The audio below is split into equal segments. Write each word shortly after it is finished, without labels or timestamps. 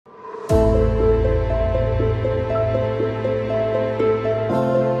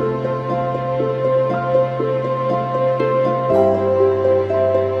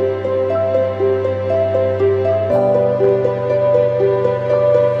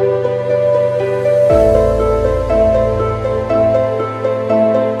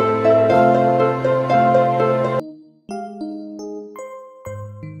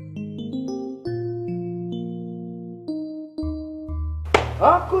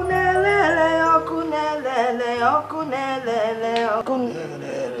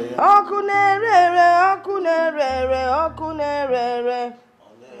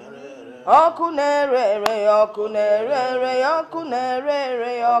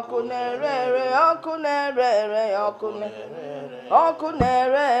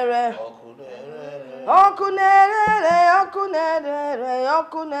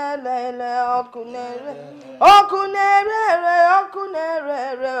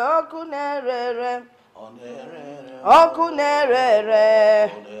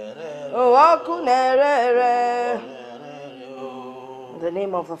In the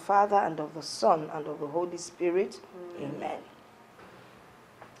name of the Father, and of the Son, and of the Holy Spirit. Amen.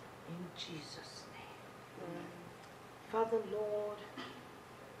 In Jesus' name. Father, Lord,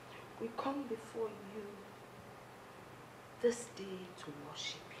 we come before you this day to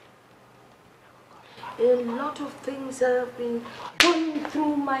worship you. A lot of things have been going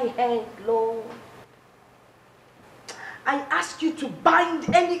through my head, Lord. I ask you to bind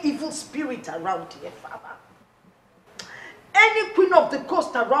any evil spirit around here, Father. Any queen of the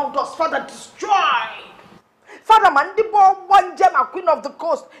coast around us, Father, destroy. Father, Mandibo, one gem, a queen of the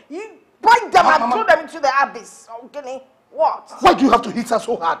coast, you bind them and throw them into the abyss. Okay, what? Why do you have to hit her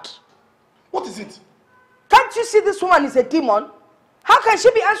so hard? What is it? Can't you see this woman is a demon? How can she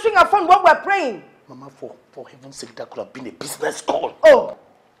be answering her phone when we're praying? Mama, for heaven's sake, that could have been a business call. Oh,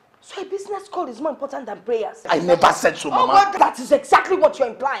 so a business call is more important than prayers? I never said so, Mama. Oh, well, that is exactly what you're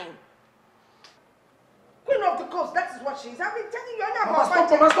implying. Queen of the coast, that is what she is. I've been telling you now.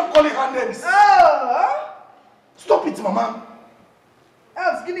 Mama, stop calling her names. Oh! Stop it, Mama.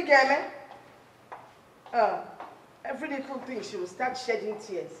 Else, give me game, man. Every little thing, she will start shedding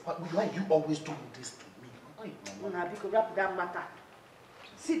tears. But why you always doing this to me? Mama, because wrap that matter.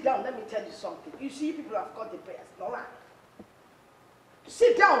 Sit down, let me tell you something. You see, people have got the prayers. No,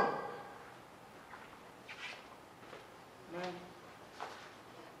 sit down. Man.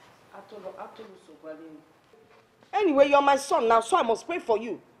 Anyway, you're my son now, so I must pray for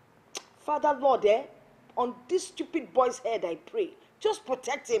you. Father, Lord, on this stupid boy's head, I pray. Just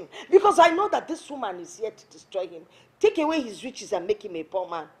protect him. Because I know that this woman is here to destroy him. Take away his riches and make him a poor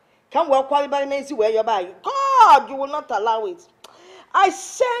man. Come well qualify where you're by. God, you will not allow it. I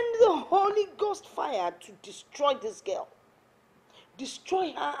send the Holy Ghost fire to destroy this girl.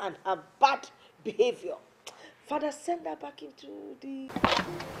 Destroy her and her bad behavior. Father, send her back into the...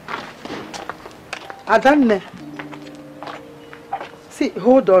 Adanne. See,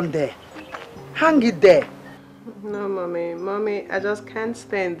 hold on there. Hang it there. No, Mommy. Mommy, I just can't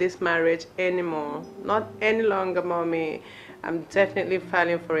stay in this marriage anymore. Not any longer, Mommy. I'm definitely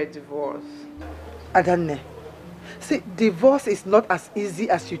filing for a divorce. Adanne, see, divorce is not as easy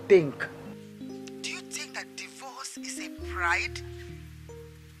as you think. Do you think that divorce is a pride?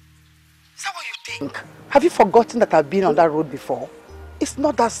 Is that what you think? Have you forgotten that I've been on that road before? It's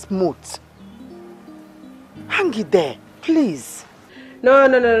not that smooth. Hang it there, please. No,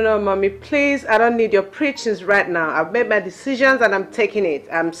 Mommy. Please, I don't need your preachings right now. I've made my decisions and I'm taking it.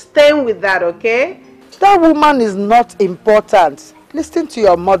 I'm staying with that, okay? That woman is not important. Listen to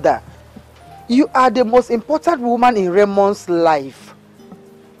your mother. You are the most important woman in Raymond's life.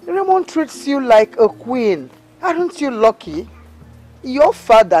 Raymond treats you like a queen. Aren't you lucky? Your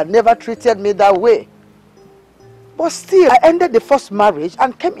father never treated me that way. But still, I ended the first marriage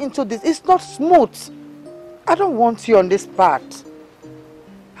and came into this. It's not smooth. I don't want you on this part.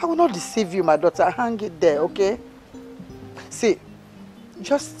 I will not deceive you, my daughter. Hang it there, okay? See,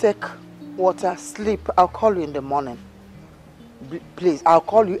 just take water, sleep. I'll call you in the morning. Please, I'll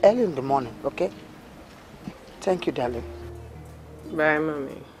call you early in the morning, okay? Thank you, darling. Bye,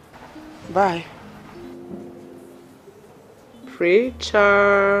 Mommy. Bye.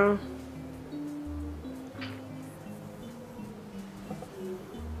 Preacher.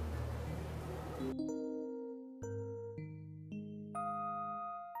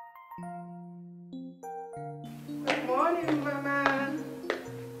 Good morning, Mama.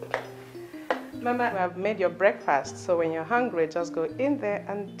 Mama, I've made your breakfast, so when you're hungry, just go in there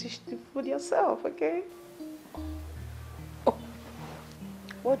and dish the food yourself, okay? Oh,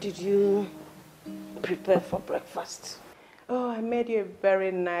 what did you prepare for breakfast? Oh, I made you a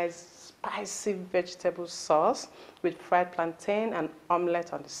very nice, spicy vegetable sauce with fried plantain and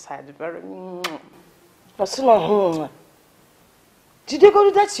omelette on the side. Very. That's not Did you go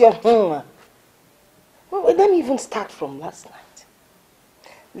to that? Your Well, let me even start from last night.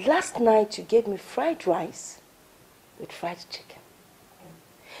 Last night you gave me fried rice with fried chicken.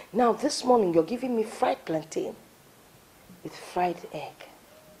 Now this morning you're giving me fried plantain with fried egg.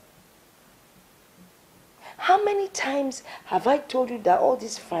 How many times have I told you that all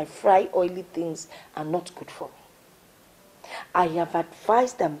these fry oily things are not good for me? I have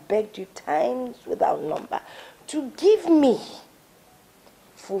advised and begged you times without number to give me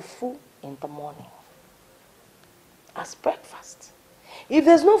fufu in the morning as breakfast. If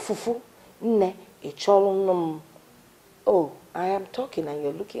there's no fufu, oh, I am talking and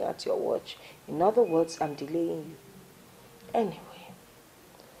you're looking at your watch. In other words, I'm delaying you. Anyway,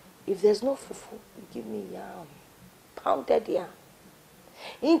 if there's no fufu, give me yam, pounded yam.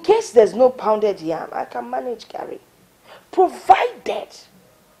 In case there's no pounded yam, I can manage curry, provided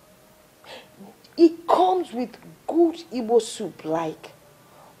it comes with good Igbo soup like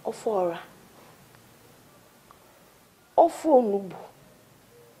ofora, ofonubu,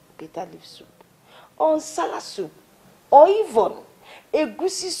 bitter leaf soup, or nsala soup, or even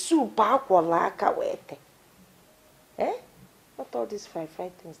egusi soup akwalaka wete. Eh? Not all these fried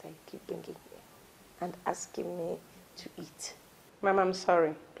things that you keep bringing here and asking me to eat. Ma'am, I'm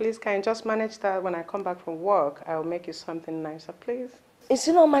sorry. Please, can you just manage that when I come back from work? I'll make you something nicer, please. Is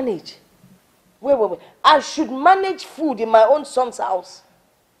it not manage? Wait. I should manage food in my own son's house.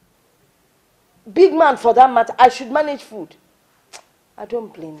 Big man for that matter, I should manage food. I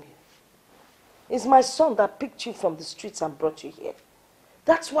don't blame you. It's my son that picked you from the streets and brought you here.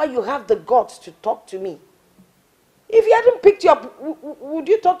 That's why you have the guts to talk to me. If you hadn't picked you up, would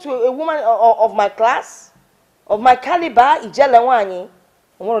you talk to a woman of my class? Of my caliber?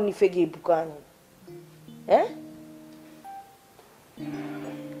 Eh?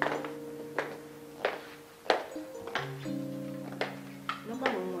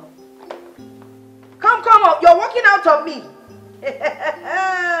 Come up. You're walking out on me.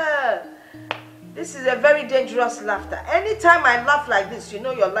 This is a very dangerous laughter. Anytime I laugh like this, you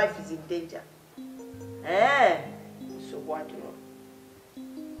know your life is in danger. Eh? So what do you know?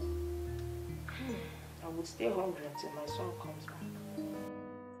 I would stay hungry until my son comes back.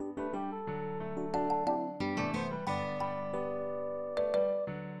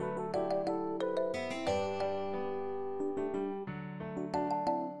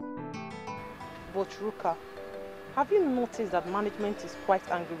 But Ruka, have you noticed that management is quite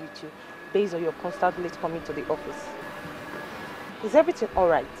angry with you based on your constant late coming to the office? Is everything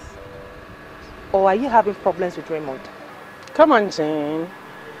alright? Or are you having problems with Raymond? Come on, Jane.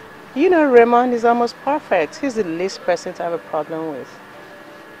 You know Raymond is almost perfect. He's the least person to have a problem with.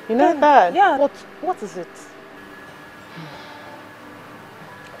 You know that? Yeah, but what is it?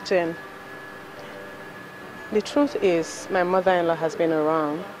 Jane, the truth is my mother-in-law has been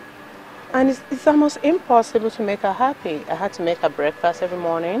around. And it's almost impossible to make her happy. I had to make her breakfast every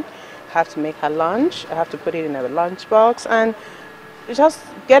morning. I have to make her lunch. I have to put it in a lunchbox and just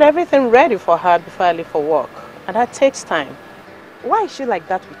get everything ready for her before I leave for work. And that takes time. Why is she like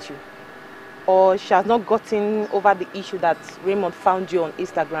that with you? Or she has not gotten over the issue that Raymond found you on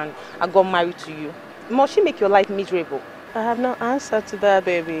Instagram and got married to you? Must she make your life miserable? I have no answer to that,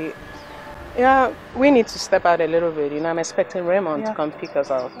 baby. Yeah, we need to step out a little bit. You know, I'm expecting Raymond to come pick us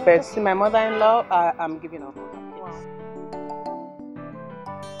up. But see, my mother-in-law, I'm giving up.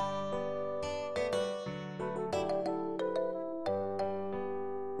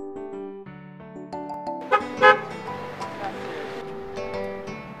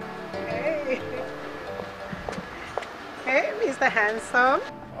 Hey, Mr. Handsome.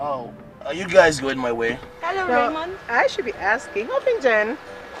 Oh, are you guys going my way? Hello, No, Raymond. I should be asking. Open, Jen.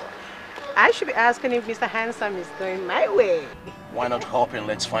 I should be asking if Mr. Handsome is going my way. Why not hop in?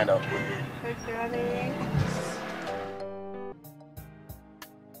 Let's find out. Okay, honey.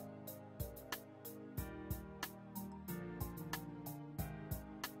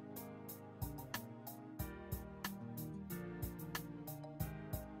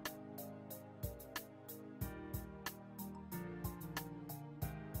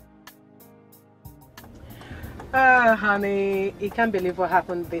 Honey, you can't believe what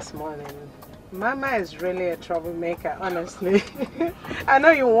happened this morning. Mama is really a troublemaker, honestly. I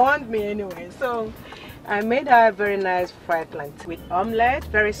know you want me anyway, so I made her a very nice fried plantain with omelette,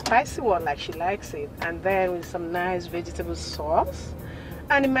 very spicy one like she likes it, and then with some nice vegetable sauce.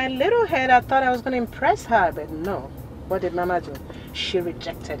 And in my little head, I thought I was going to impress her, but no. What did Mama do? She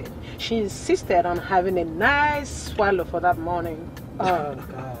rejected it. She insisted on having a nice swallow for that morning. Oh,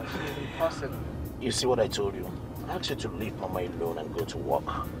 gosh, it's impossible. You see what I told you? I asked you to leave Mama alone and go to work.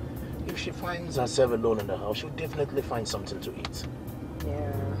 If she finds herself alone in the house, she'll definitely find something to eat.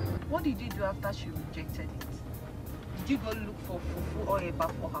 Yeah. What did you do after she rejected it? Did you go look for fufu or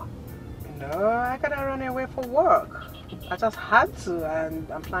eba for her? No, I gotta run away for work. I just had to, and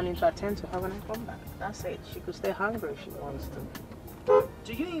I'm planning to attend to her when I come back. That's it. She could stay hungry if she wants to.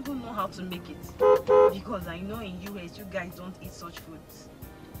 Do you even know how to make it? Because I know in US you guys don't eat such foods.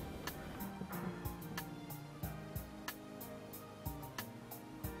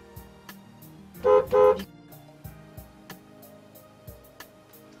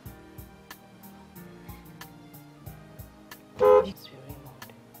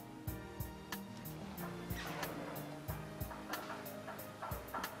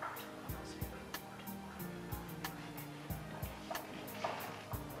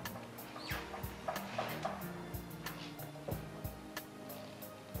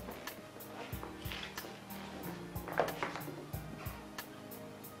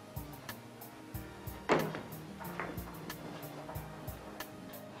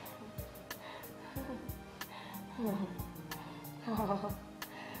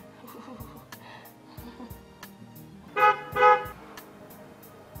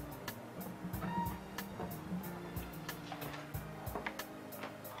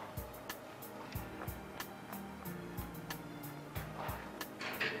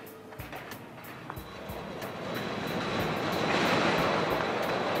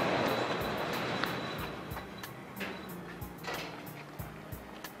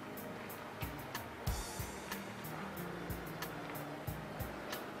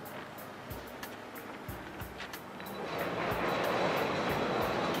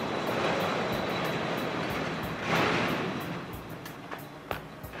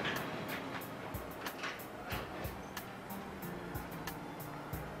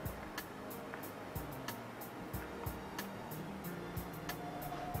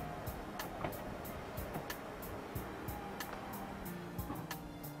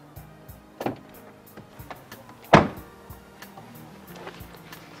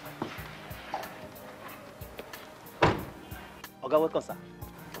 Oga, welcome, sir.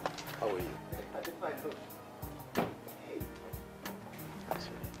 How are you? I think fine, too.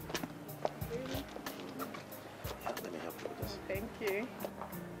 Let me help you with this. Thank you.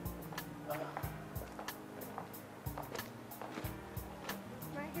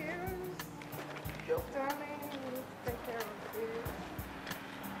 My heels. Darling, take care of you.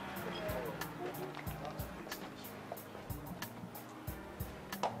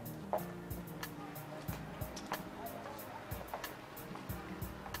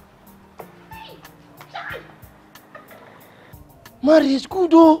 Marry is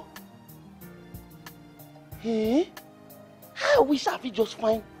good, oh. Eh? I wish I could just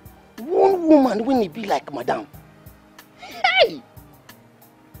find one woman when it be like madam. Hey!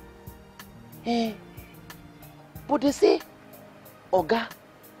 Eh? But they say, Oga,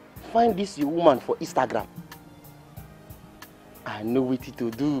 find this your woman for Instagram. I know what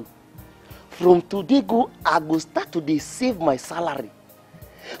to do. From today go, I go start to save my salary.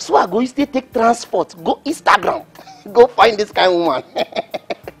 So I go still take transport, go Instagram, go find this kind of woman.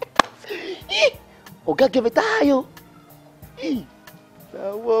 Oga give it a yo.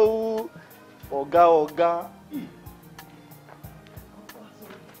 Whoa, Oga.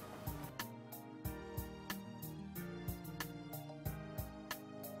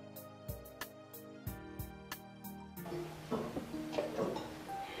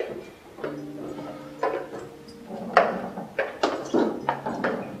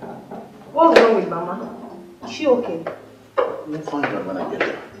 What's wrong with Mama? Is she okay? We'll find her when I get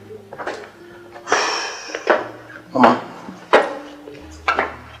there.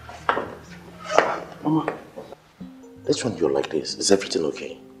 Mama, that's when you're like this. Is everything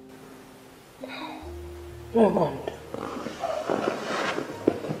okay? Raymond.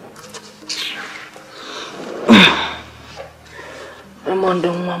 Raymond,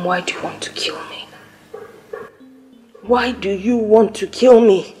 Mom, why do you want to kill me? Why do you want to kill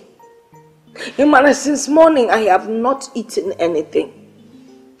me? Imana, since morning I have not eaten anything.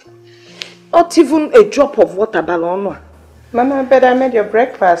 Not even a drop of water, Balonwa. Mama, I bet I made your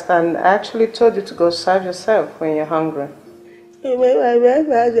breakfast and I actually told you to go serve yourself when you're hungry.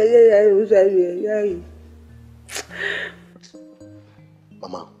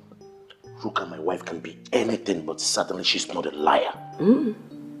 Mama, Ruka, my wife, can be anything, but certainly she's not a liar. I'm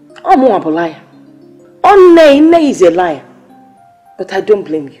a liar. Onne is a liar. But I don't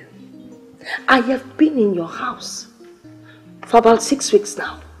blame you. I have been in your house for about 6 weeks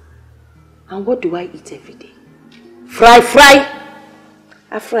now. And what do I eat every day? Fry.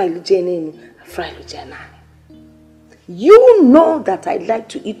 I fry Lujaneni, I fry Lujanani. You know that I like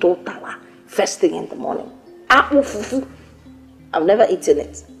to eat otala first thing in the morning. Apple fufu. I've never eaten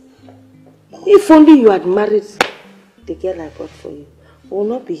it. If only you had married the girl I bought for you, we will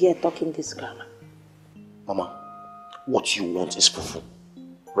not be here talking this grammar. Mama, what you want is fufu,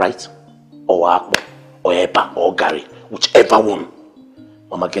 right? Or akpo, or eba, or gari, whichever one.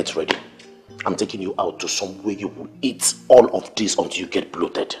 Mama, get ready. I'm taking you out to somewhere you will eat all of this until you get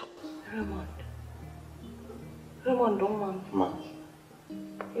bloated. Raymond. Raymond, don't man. Ma.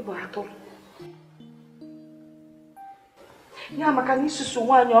 Yeah, makani susu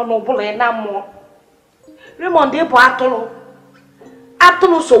wani ono bole na mo. Raymond ebo atolo.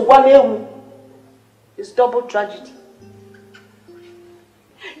 Atolo so wale. It's double tragedy.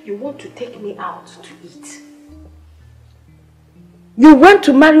 You want to take me out to eat. You want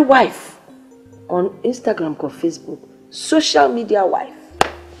to marry wife on Instagram or Facebook, social media wife,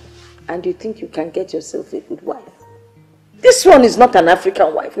 and you think you can get yourself a good wife. This one is not an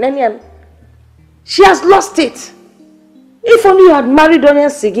African wife, Nenian. She has lost it. If only you had married Onyen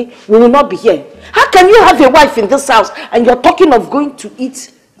Sigi, we will not be here. How can you have a wife in this house and you're talking of going to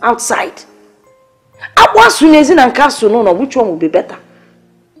eat outside? Which one will be better?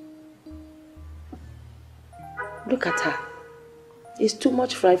 Look at her. It's too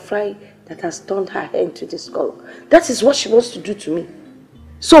much fry that has turned her hair into this color. That is what she wants to do to me.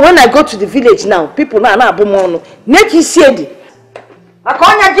 So when I go to the village now, people now make you see it. Why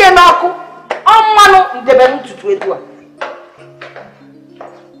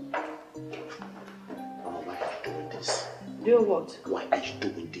do what? Why are you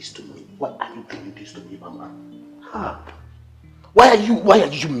doing this to me? Why are you doing this to me, Mama? Huh? Why are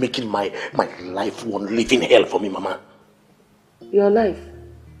you making my life one living hell for me, Mama? Your life?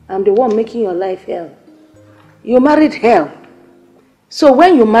 I'm the one making your life hell. You married hell. So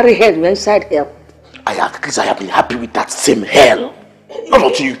when you marry hell, you're inside hell. At least I have been happy with that same hell. Not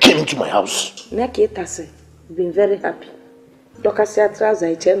until you came into my house. You've been very happy. Dokasiatra's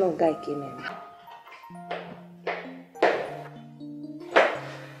channel guy came in.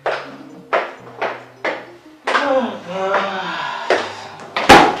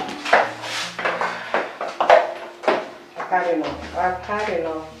 I've had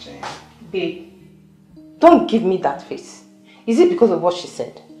enough, Jane. Babe, don't give me that face. Is it because of what she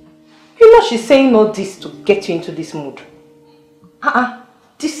said? You know she's saying all this to get you into this mood.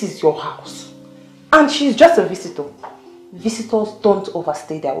 This is your house. And she's just a visitor. Visitors don't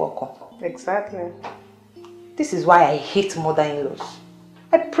overstay their welcome. Exactly. This is why I hate mother-in-laws.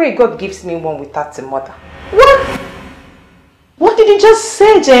 I pray God gives me one without a mother. What? What did you just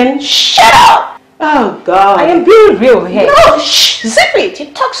say, Jen? Shut up! Oh God. I am being real here. No, shh, zip it.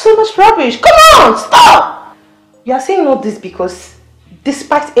 You talk so much rubbish. Come on, stop! You are saying all this because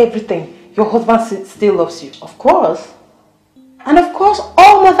despite everything, your husband still loves you. Of course. And of course,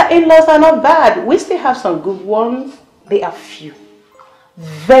 all mother-in-laws are not bad. We still have some good ones. They are few.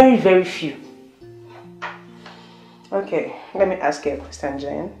 Very, very few. Okay, let me ask you a question,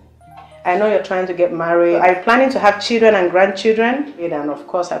 Jane. I know you're trying to get married. Are you planning to have children and grandchildren? And of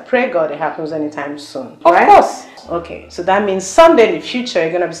course, I pray God it happens anytime soon. Of course. Okay, so that means someday in the future,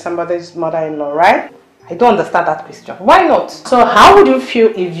 you're going to be somebody's mother-in-law, right? I don't understand that question. Why not? So how would you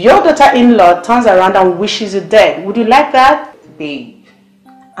feel if your daughter-in-law turns around and wishes you dead? Would you like that? Babe,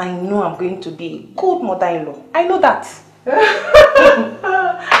 I know I'm going to be a good mother-in-law. I know that. Come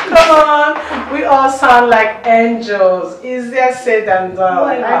on, we all sound like angels. Easier said than done.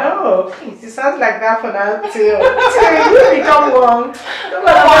 I know. It sounds like that for now till you become one. Come on,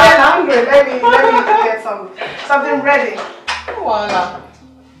 I'm hungry. Let me get something ready. Come on now.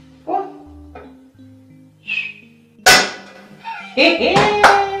 What?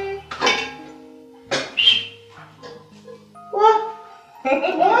 What?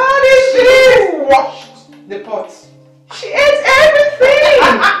 What is she? Washed the pot. She ate everything!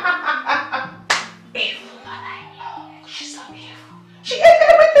 Evil mother-in-law. She's so evil. She ate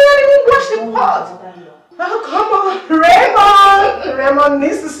everything and even washed the pot. Oh, come on. Raymond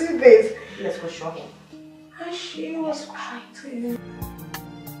needs to see this. Let's go show him. And she was fighting.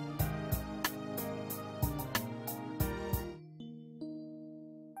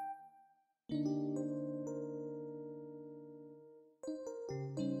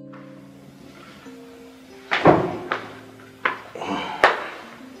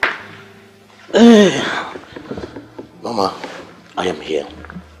 Mama, I am here.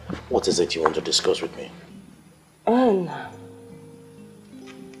 What is it you want to discuss with me? Anna,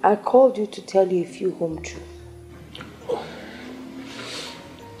 I called you to tell you a few home truths. Oh.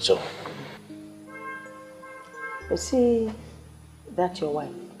 So? You see, that's your wife,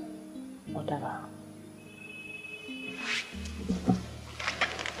 Odara.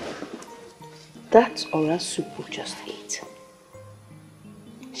 That oral soup we just ate,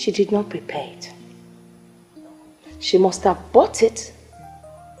 she did not prepare it. She must have bought it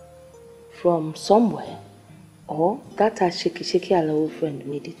from somewhere, or that her shaky Alawo friend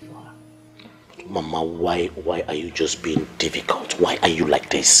made it for her. Mama, why are you just being difficult? Why are you like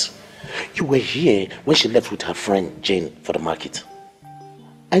this? You were here when she left with her friend Jane for the market.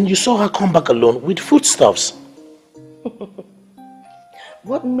 And you saw her come back alone with foodstuffs.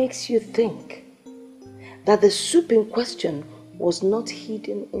 What makes you think that the soup in question was not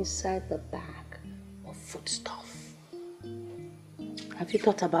hidden inside the bag of foodstuff? Have you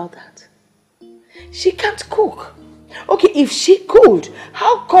thought about that? She can't cook. Okay, if she could,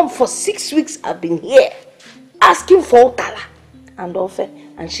 how come for 6 weeks I've been here asking for utala and ofe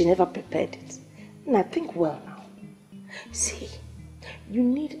and she never prepared it? And I think well now. See, you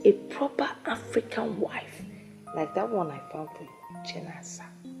need a proper African wife like that one I found for you, Chinasa.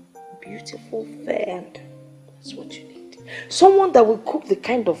 Beautiful, fair, and that's what you need. Someone that will cook the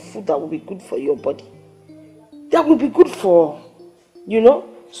kind of food that will be good for your body. That will be good for, you know,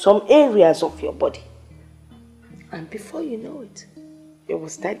 some areas of your body. And before you know it, you will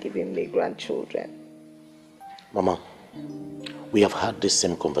start giving me grandchildren. Mama, we have had this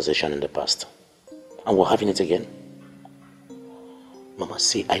same conversation in the past. And we're having it again. Mama,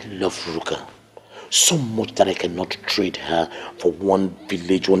 say I love Ruka so much that I cannot trade her for one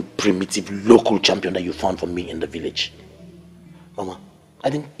village, one primitive local champion that you found for me in the village. Mama, I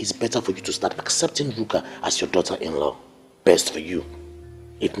think it's better for you to start accepting Ruka as your daughter-in-law. Best for you.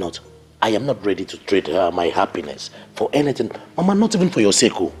 If not, I am not ready to trade her my happiness for anything. Mama, not even for your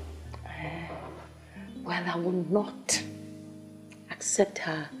sake. Well, I will not accept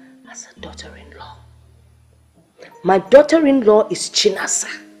her as a daughter-in-law. My daughter-in-law is Chinasa.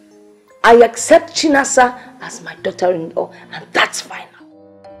 I accept Chinasa as my daughter-in-law, and that's fine.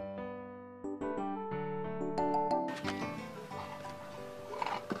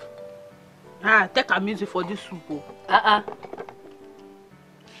 Take a music for this soup.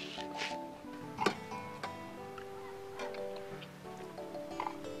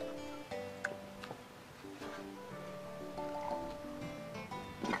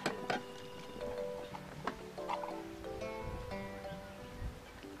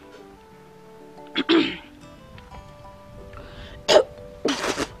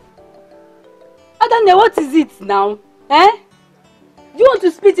 Adane, what is it now? Eh? Do you want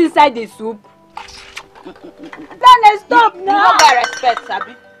to spit inside the soup? Adane, stop now! You don't get respect,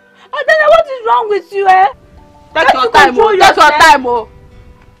 Sabi. Adane, what is wrong with you, eh? Take your time, oh. Take your time, oh.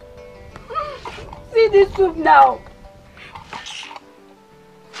 See this soup now.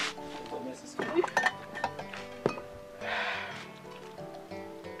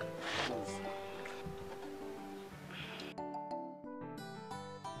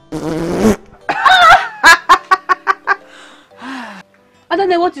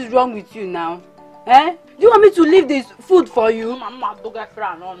 Adane, what is wrong with you now? Eh? Do you want me to leave this food for you?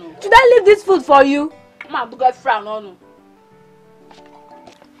 Should I leave this food for you?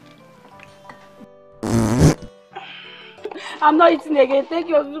 I'm not eating again. Take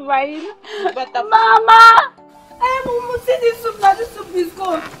your soup, Mama! See this soup now. This soup is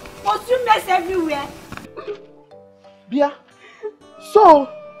cold. Must you mess everywhere? Bia, so,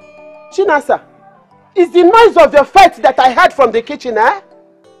 Chinasa, is the noise of your fight that I heard from the kitchen, eh?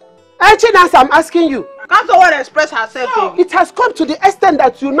 Eh, Chinasa, I'm asking you. Can't someone express herself? No, it has come to the extent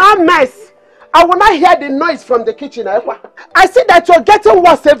that you now mess. I will not hear the noise from the kitchen. Eh? I see that you're getting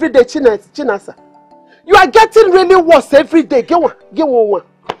worse every day, Chinasa. You are getting really worse every day. Get one.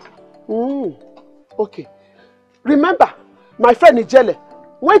 Okay. Remember, my friend Nijele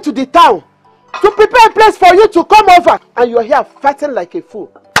went to the town to prepare a place for you to come over. And you are here fighting like a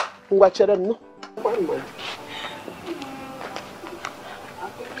fool. No. One man.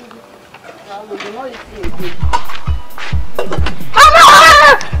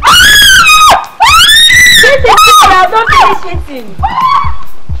 Don't finish eating.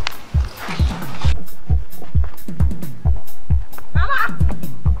 Mama,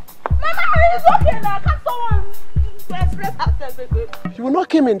 it's okay now. Can't someone express herself again? You will not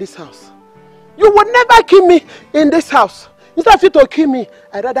kill me in this house. You will never kill me in this house. Instead of you to kill me,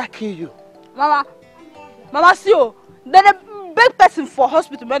 I'd rather kill you. Mama, see you. There's a big person for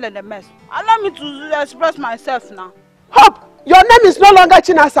hospital more than the mess. Allow me to express myself now. Hope, your name is no longer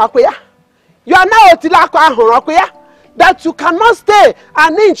Chinasa Akoya. You are now Otilako Akoya. That you cannot stay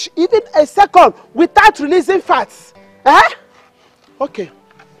an inch, even a second, without releasing fats. Eh? Okay.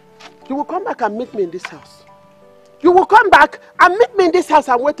 You will come back and meet me in this house. You will come back and meet me in this house.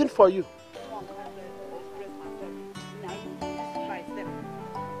 I'm waiting for you.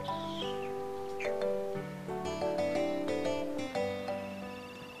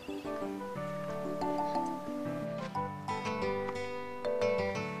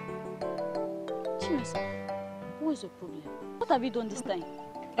 What's your problem? What have you done this time?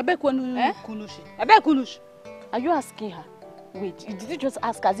 Ebere Eh? Kunushi. Are you asking her? Wait, did you just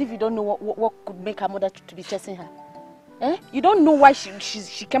ask as if you don't know what could make her mother to be chasing her? Eh? You don't know why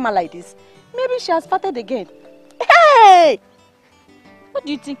she came out like this? Maybe she has farted again. Hey! What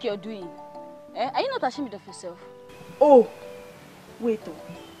do you think you're doing? Eh? Are you not ashamed of yourself? Oh, wait. Oh.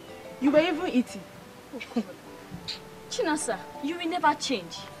 You were even eating. Chinasa, you will never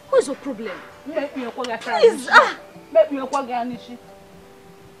change. What is your problem? Please,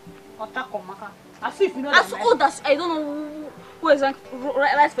 As old as I don't know who is right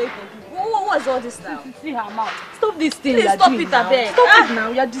for you to do. What is all this now? See her mouth. Stop this thing. Please stop it, Abeg. Stop it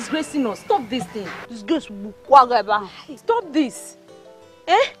now. You are disgracing us. Stop this thing. Disgrace. Stop this.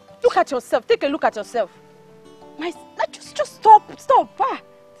 Eh? Look at yourself. Take a look at yourself. Just stop. Stop.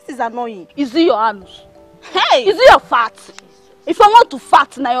 This is annoying. Is it your anus? Hey! Is it your fat? If I want to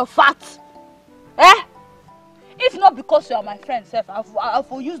fat, now you're fat. Eh? If not because you are my friend, I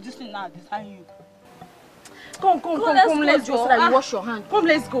will use this thing now and design you. Come, let's go so that you wash your hand. Come,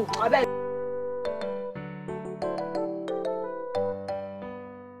 let's go.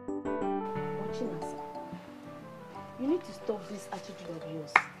 You need to stop this attitude of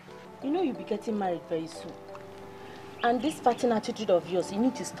yours. You know you'll be getting married very soon. And this fighting attitude of yours, you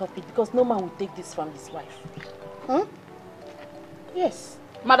need to stop it because no man will take this from his wife. Huh? Yes.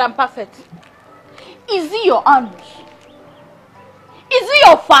 Madam Perfect, is it your anus? Is it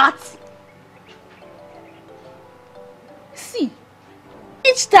your fat? See,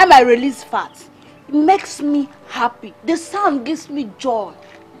 each time I release fat, it makes me happy. The sound gives me joy.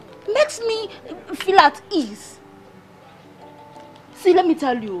 It makes me feel at ease. See, let me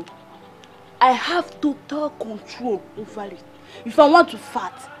tell you, I have total control over it. If I want to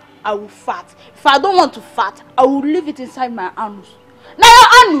fat, I will fat. If I don't want to fat, I will leave it inside my anus. Now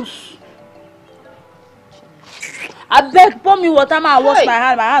your anus! I beg, pour me water, I wash my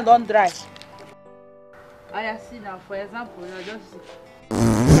hand don't dry. I see now, for example, you just see.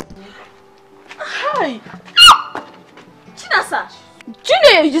 Hi! Chinasa, do you know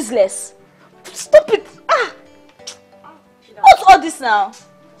you're useless? Stop it! What's all this now?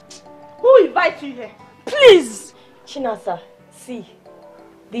 Who invited you here? Please! Chinasa, see,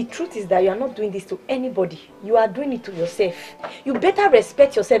 the truth is that you are not doing this to anybody. You are doing it to yourself. You better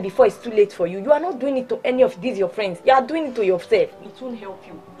respect yourself before it's too late for you. You are not doing it to any of these your friends. You are doing it to yourself. It won't help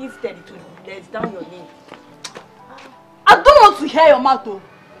you. Instead, it will let down your name. I don't want to hear your mouth, though.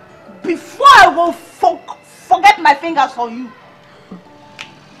 Before I will forget my fingers on you.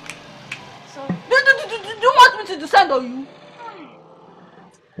 So, do you want me to descend on you?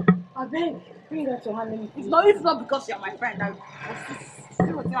 I beg, bring out your hand. If not because you're my friend, I will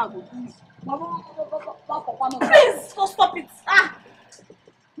please, go stop it.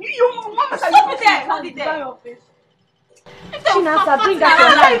 You want me to stop it there. Hold it there. Chinasa, bring out your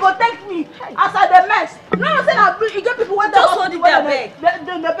hand. You go take me as I the mess. No, I'm saying you get people when just hold it there, beg.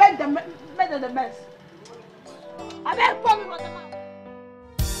 The beg, the mess. I beg, pour me water now.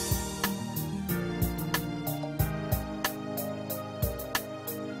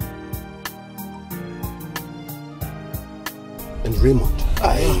 And Raymond,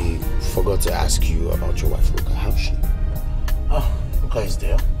 I forgot to ask you about your wife, Ruka. How's she? Oh, Ruka is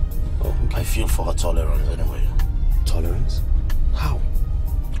there. Oh, okay. I feel for her tolerance anyway. Tolerance? How?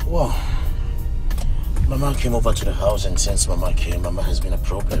 Well, Mama came over to the house, and since Mama came, Mama has been a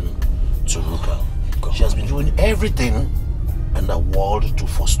problem to Ruka. She has been doing everything in the world to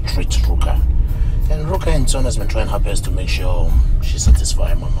frustrate Ruka. And Ruka in turn has been trying her best to make sure she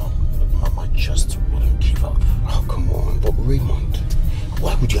satisfies Mama. But Mama just wouldn't give up. Oh, come on. But Raymond,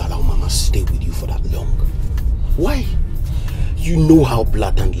 why would you allow Mama stay with you for that long? Why? You know how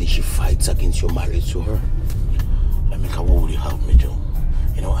blatantly she fights against your marriage to her. Emeka, what would you have me do?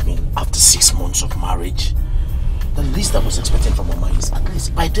 You know, I mean, after 6 months of marriage, the least I was expecting from Mama is at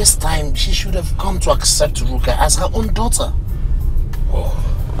least by this time she should have come to accept Ruka as her own daughter. Oh,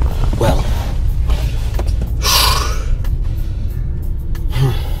 well.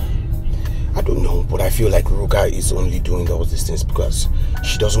 I don't know, but I feel like Ruka is only doing all these things because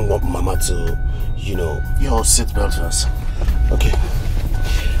she doesn't want Mama to, you know... Yo, seatbelt first. Okay.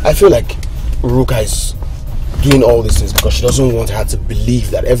 I feel like Ruka is doing all these things because she doesn't want her to believe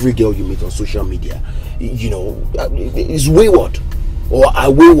that every girl you meet on social media, you know, is wayward or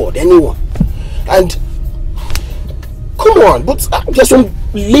are wayward, anyone. And come on, but there's some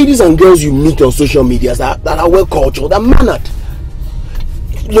ladies and girls you meet on social media that are well cultured and mannered.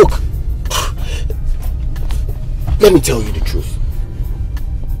 Look, let me tell you the truth.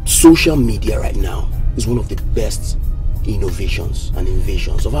 Social media right now is one of the best innovations and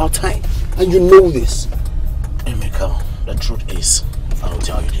inventions of our time. And you know this. Emeka, the truth is, I'll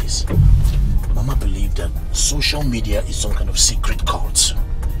tell you this. Mama believed that social media is some kind of secret cult.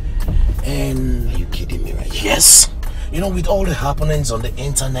 And... Are you kidding me right now? Yes. You know, with all the happenings on the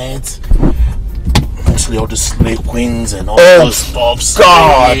internet, mostly all the slave queens and all those stuffs.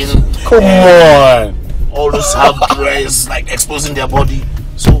 God! Come on! All those half-dress, like exposing their body.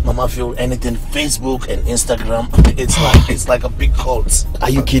 So Mama feel anything Facebook and Instagram, it's like a big cult.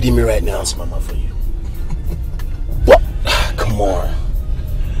 Are you kidding me right now? That's Mama for you. What? Come on.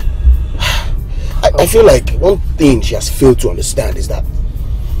 I feel like one thing she has failed to understand is that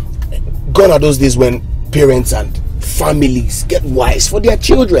gone are those days when parents and families get wise for their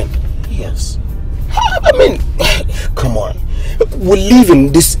children. Yes. I mean, come on. We live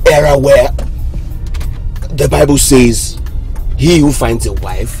in this era where the Bible says, he who finds a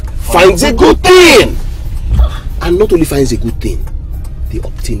wife finds a good thing. And not only finds a good thing, they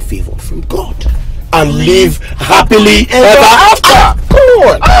obtain favor from God and live happily ever after. Come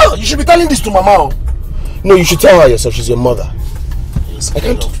on. Oh, you should be telling this to Mama. No, you should tell her yourself. She's your mother. You're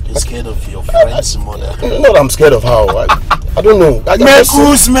scared of your friend's mother. Not I'm scared of how. I don't know.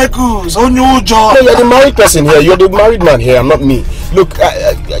 Mekus. Oh no, John. No, you're the married person here. You're the married man here. I'm not me. Look,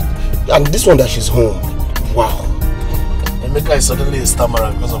 and this one that she's home. Wow. Emeka is suddenly a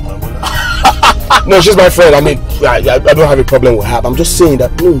stammerer because of my mother. No, she's my friend. I mean, I don't have a problem with her. I'm just saying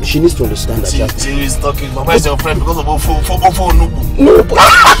that, no, she needs to understand that. She's talking. Mama is your friend because of Ofo. No,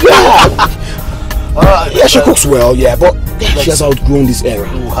 but yeah, she cooks well, yeah, but she has outgrown this era.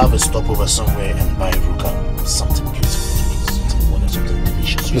 We'll have a stopover somewhere and buy Ruka something beautiful, something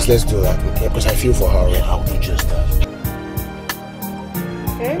delicious. Please, let's do that, okay? Because I feel for her. Yeah, I'll do just that.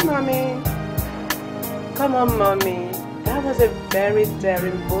 Hey, Mommy. Come on, Mommy. That was a very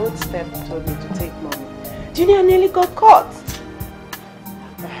daring, bold step you told me to take, Mommy. Junior nearly got caught.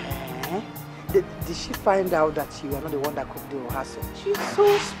 Did she find out that you are not the one that cooked the rehearsal? She's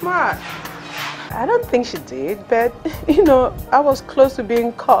so smart. I don't think she did, but you know, I was close to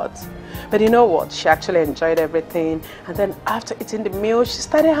being caught. But you know what? She actually enjoyed everything. And then after eating the meal, she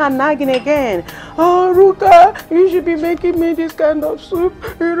started her nagging again. Oh, Ruka, you should be making me this kind of soup.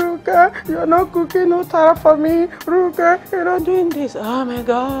 Ruka, you're not cooking no tara for me. Ruka, you're not doing this. Oh my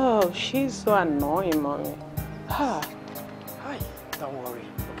God, she's so annoying, Mommy. Hi, don't worry.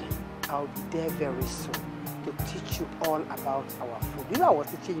 Okay, I'll be there very soon to teach you all about our food. You know I was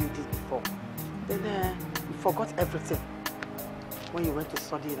teaching you this before. Then you forgot everything. When you went to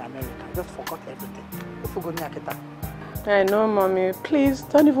study in America, you just forgot everything. You forgot Nyaketa. I know, Mommy. Please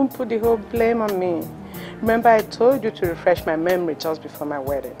don't even put the whole blame on me. Remember, I told you to refresh my memory just before my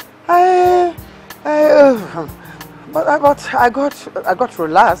wedding. But I got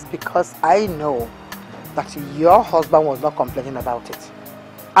relaxed because I know that your husband was not complaining about it.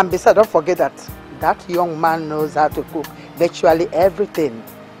 And besides, don't forget that young man knows how to cook virtually everything.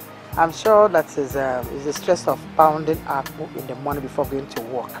 I'm sure that is the stress of pounding apple in the morning before going to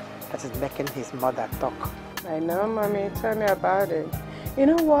work that is making his mother talk. I know, Mommy. Tell me about it. You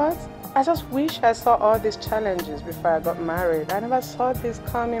know what? I just wish I saw all these challenges before I got married. I never saw this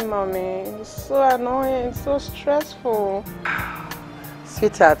coming, Mommy. It's so annoying, so stressful.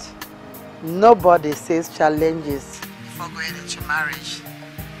 Sweetheart, nobody says challenges before going into marriage.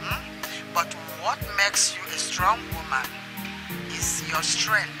 But what makes you a strong woman is your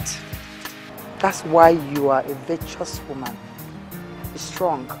strength. That's why you are a virtuous woman. Be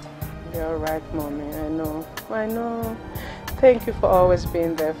strong. You're right, Mommy. I know. Thank you for always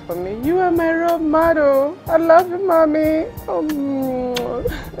being there for me. You are my role model. I love you, Mommy.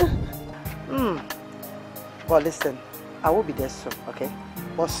 Well, listen, I will be there soon, okay?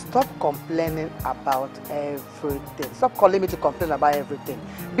 But stop complaining about everything. Stop calling me to complain about everything.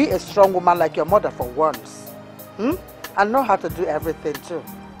 Be a strong woman like your mother for once. And know how to do everything too.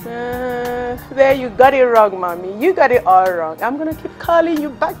 There, you got it wrong, Mommy. You got it all wrong. I'm gonna keep calling you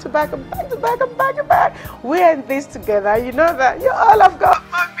back to back and back to back and back to back. We're in this together. You know that. You're all I've got,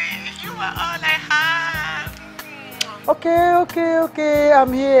 Mommy. You are all I have. Okay.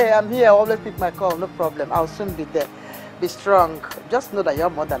 I'm here. I always pick my call. No problem. I'll soon be there. Be strong. Just know that your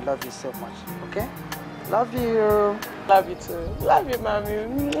mother loves you so much. Okay? Love you. Love you too. Love you, Mommy.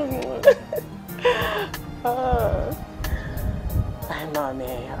 Hi, Mommy.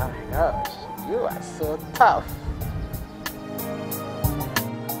 Oh my gosh, you are so tough.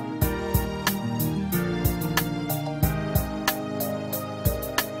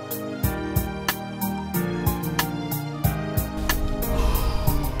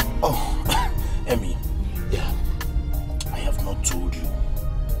 Oh, Emmy. Yeah. I have not told you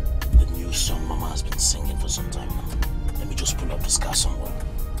the new song Mama has been singing for some time now. Let me just pull up this car somewhere.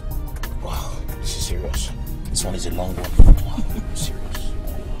 Wow, this is serious. This one is a long one. Wow, serious.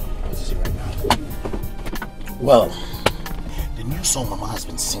 is it right now? Well, the new song Mama has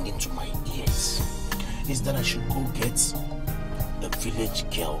been singing to my ears is that I should go get the village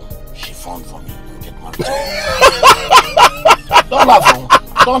girl she found for me and get married to her. Don't laugh, oh.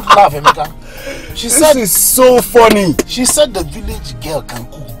 Don't laugh, Emeka. She said it's so funny. She said the village girl can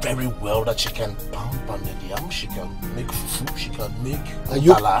cook very well, that she can pound pounded yam, she can make fufu, she can make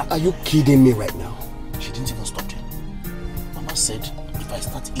Are you kidding me right now? She didn't even stop there. Mama said if I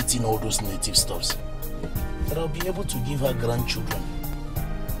start eating all those native stuffs, that I'll be able to give her grandchildren.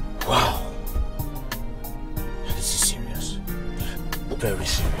 Wow. This is serious. Very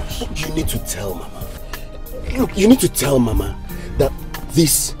serious. You need to tell Mama. Look, you need to tell Mama that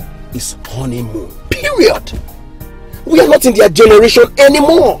this is honeymoon. Period. We are not in their generation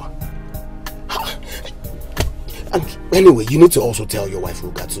anymore. And anyway, you need to also tell your wife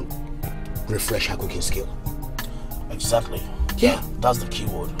Ruka to refresh her cooking skill. Exactly. Yeah. That's the key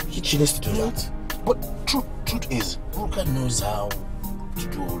word. She needs to do that. But truth is, Ruka knows how to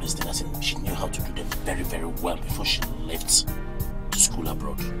do all these things. And she knew how to do them very, very well before she left to school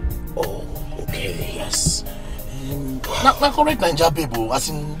abroad. Oh, okay. Yes. Not correct Ninja people, as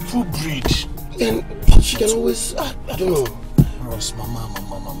in full breed. And she can always, I don't know. Ross,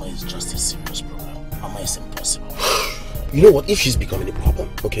 Mama is just a serious problem. Mama is impossible. You know what? If she's becoming a problem,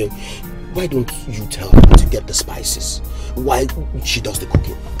 okay, why don't you tell her to get the spices while she does the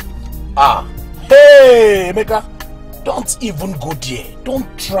cooking? Ah, hey, Emeka, don't even go there. Don't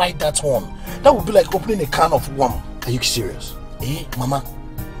try that one. That would be like opening a can of worm. Are you serious? Eh, Mama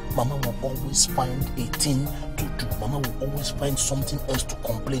will always find a thing to do. Mama will always find something else to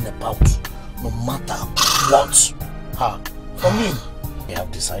complain about, no matter what. For me, we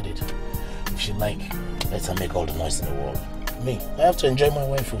have decided. If she like, let her make all the noise in the world. Me, I have to enjoy my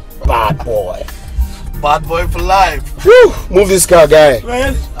wife. Bad boy. Bad boy for life. Whew, move this car, guy.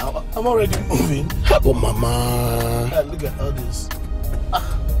 Man, I'm already moving. But Mama. Look at all this.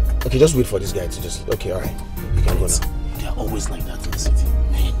 Okay, just wait for this guy to just... Okay, alright. You can go now. They're always like that in the city.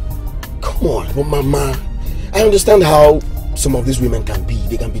 Man. Come on, but Mama. I understand how some of these women can be.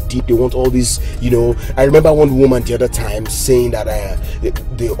 They can be deep. They want all this, you know. I remember one woman the other time saying that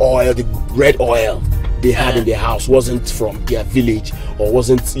the red oil they had in their house wasn't from their village, or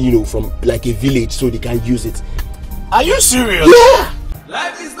wasn't, you know, from like a village, so they can't use it. Are you serious? Yeah!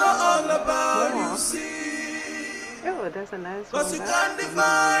 Life is not all about you see. Oh, that's a nice one. Cause you can't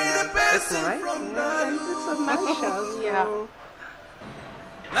define a person right? from It's a nice show. Yeah.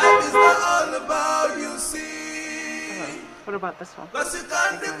 Life is not all about you see. What about this one? Cause you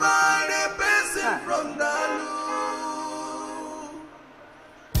can't define a person from Dalu.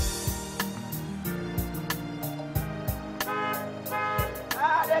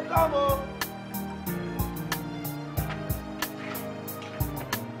 They come on.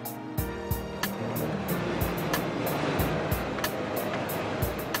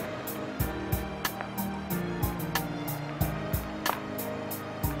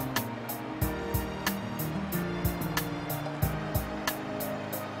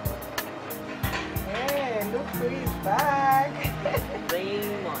 Look who is back.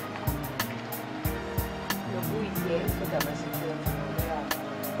 Raymond. Your boo is here. Look at my security.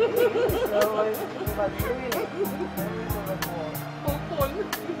 So always overdoing it. Always overboard.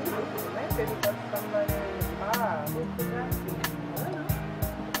 Let's say because somebody they could not see. I don't know.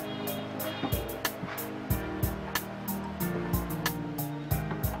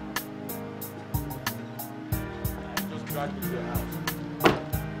 Just drag me to your house.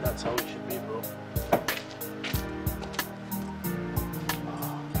 That's how it should be, bro.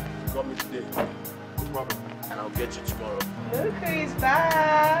 You got me today. No problem. And I'll get you tomorrow. Look who is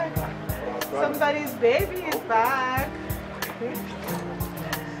back. Somebody's baby is back. And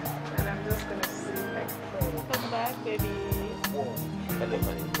I'm just gonna sit like come back, baby. Whoa. Hello,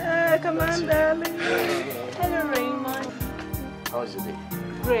 honey. Come on, darling. Hello, Raymond. How was your day?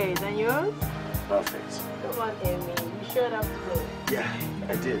 Great, and yours? Perfect. Come on, Amy. You showed up today. Yeah,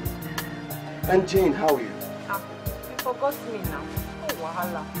 I did. And Jane, how are you? You forgot me now. Oh,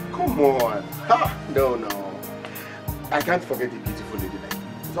 wahala. Come on. Ha! No. I can't forget a beautiful lady like you.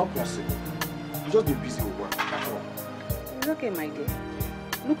 It's not possible. You've just been busy with work. That's all. It's okay, my dear.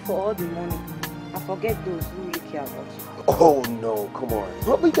 Look for all the money and forget those who really care about you. Oh no, come on.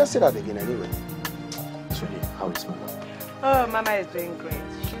 But we can say that again anyway. Sweetie, how is Mama? Oh, Mama is doing great.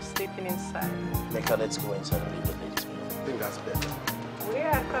 She's sleeping inside. Mecca, let's go inside and leave the ladies meal. I think that's better. We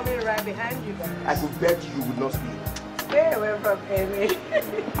are coming right behind you guys. I could bet you would not speak. Stay away from Amy.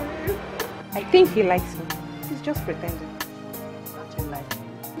 I think he likes me. He's just pretending. Don't you like him?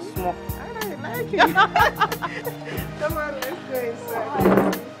 Small. I don't like him. Come on, let's go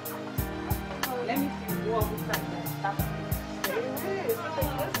inside.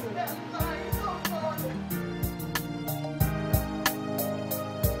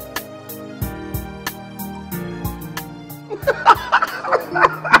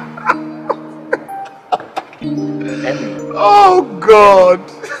 Oh God!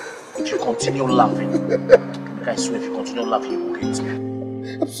 If you continue laughing, I swear if you continue laughing, you will hate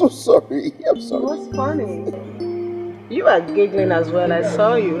me. I'm so sorry. I'm sorry. What's funny? You are giggling as well. I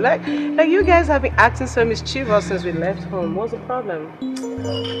saw you. Like you guys have been acting so mischievous since we left home. What's the problem?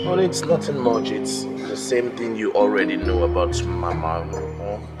 Well, it's nothing much. It's the same thing you already know about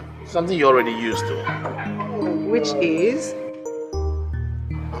Mama. Something you already used to. Which is?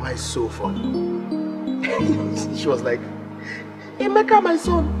 Mama is so funny. She was like, Emeka, my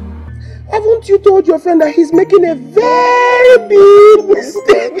son, haven't you told your friend that he's making a very big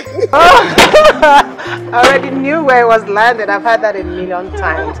mistake? I already knew where it was landed. I've heard that a million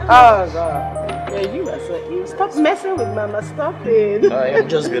times. Oh God. Yeah, you are so ill. Stop messing with Mama. Stop it. I am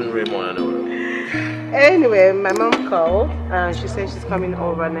just being Raymond. Anyway, my mom called and she said she's coming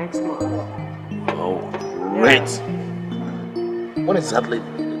over next month. Oh, great. Yeah. When exactly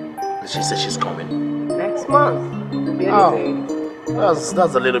did she say she's coming? Next month. Oh, that's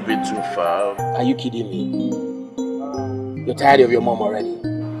a little bit too far. Are you kidding me? You're tired of your mom already?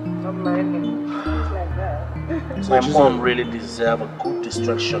 Don't mind me. It's like that. My mom really deserves a good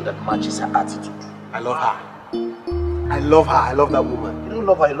distraction that matches her attitude. I love her. I love her. I love that woman. You don't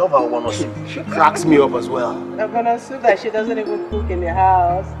love her, you love her one or two. She cracks me up as well. I'm gonna assume that she doesn't even cook in the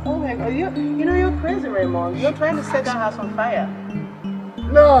house. Oh my God, you know you're crazy, Raymond. You're trying to set that house on fire.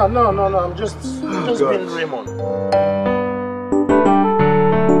 No, I'm just being Raymond.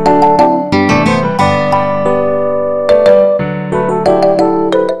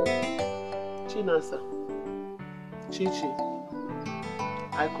 Chinasa, Chichi,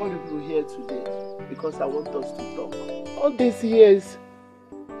 I called you here today because I want us to talk. All these years,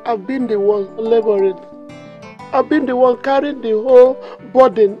 I've been the one laboring. I've been the one carrying the whole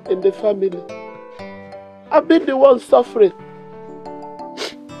burden in the family. I've been the one suffering.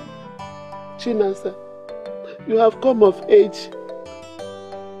 Chinasa, you have come of age.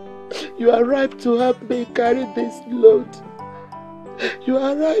 You are ripe to help me carry this load. You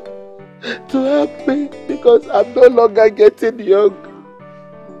are ripe to help me because I'm no longer getting young.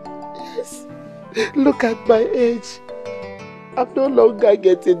 Yes, look at my age. I'm no longer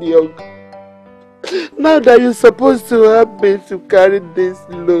getting young. Now that you're supposed to help me to carry this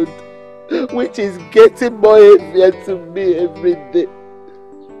load, which is getting more heavier to me every day,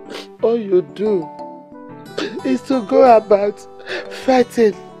 all you do is to go about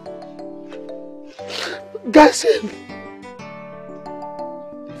fighting, gashing.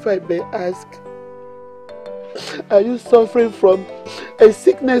 If I may ask, are you suffering from a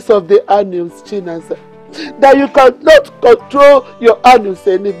sickness of the anus, Chinasa, that you cannot control your anus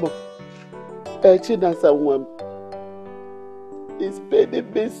anymore? Chinasa, it's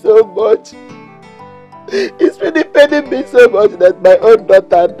paining me so much. It's really paining me so much that my own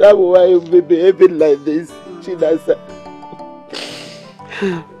daughter and that why will be behaving like this, Chinasa.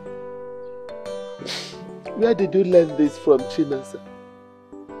 Where did you learn this from, Chinasa?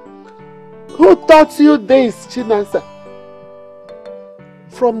 Who taught you this, Chinasa?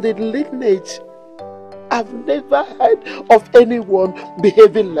 From the lineage, I've never heard of anyone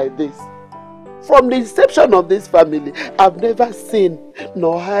behaving like this. From the inception of this family, I've never seen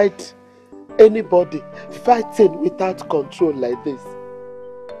nor heard anybody fighting without control like this.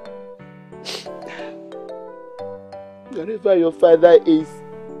 Wherever your father is,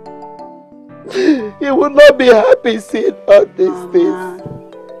 he will not be happy seeing all these things.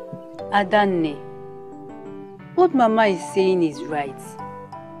 Adanne, what Mama is saying is right.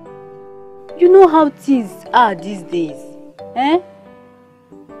 You know how things are these days, eh?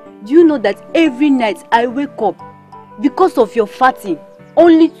 Do you know that every night I wake up because of your farting,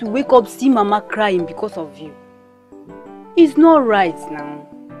 only to wake up see Mama crying because of you? It's not right now,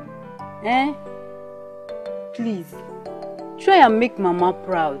 eh? Please, try and make Mama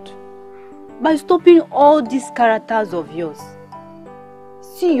proud by stopping all these characters of yours.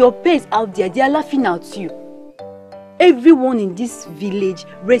 See your peers out there, they are laughing at you. Everyone in this village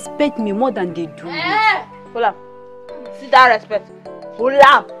respect me more than they do. Eh! Hold up. See that respect. Hold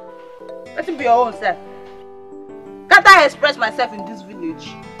up. Let it be your own self. Can't I express myself in this village?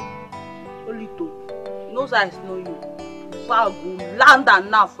 Only two. Knows I know you. So I'll go land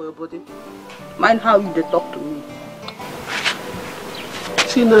and now for your body. Mind how you dey talk to me.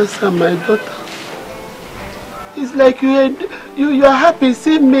 Chinasa, my daughter. It's like you are happy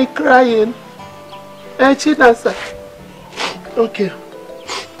seeing me crying. Chinasa. Okay.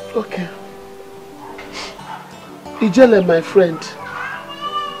 Ijele, my friend,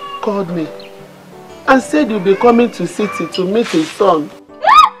 called me and said you'll be coming to city to meet his son.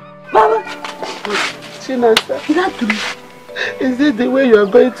 Mama! Chinasa, is that true? Is it the way you are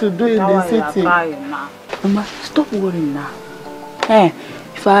going to do in the city? Mama, stop worrying now.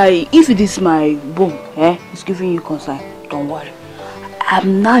 If it is my bone, it's giving you concern, don't worry.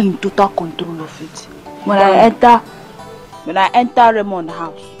 I'm now in total control of it. When I enter Raymond's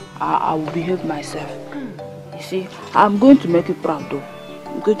house, I will behave myself. You see, I'm going to make you proud though.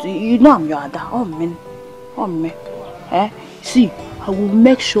 You know I'm your other. Oh man. See, I will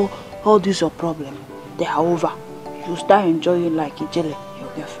make sure all these your problems, they are over. You start enjoying like Ijele, your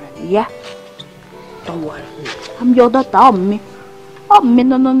girlfriend. Yeah? Don't worry. I'm your daughter. Oh me,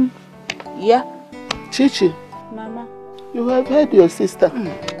 no. Yeah? Chichi. Mama. You have heard your sister.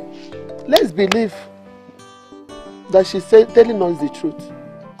 Let's believe that she's telling us the truth.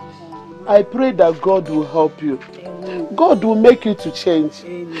 I pray that God will help you. Amen. God will make you to change.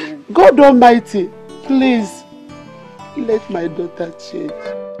 Amen. God Almighty, please, let my daughter change.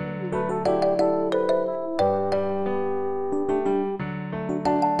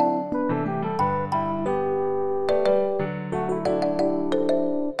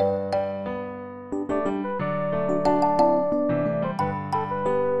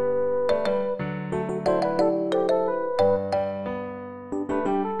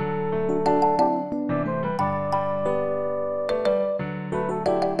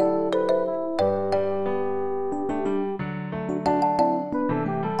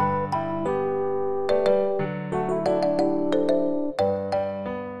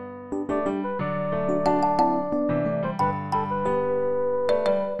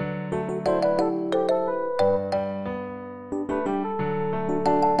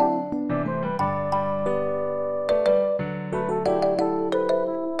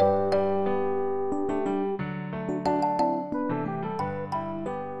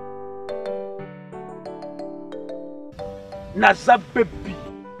 Naza baby,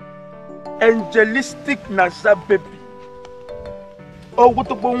 angelistic Naza baby. Oh, what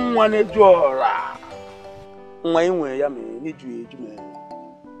a bone one a jora. My way, yammy, need you,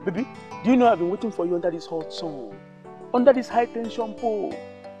 baby. Do you know I've been waiting for you under this hot sun, under this high tension pole,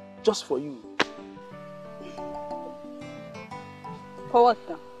 just for you. For what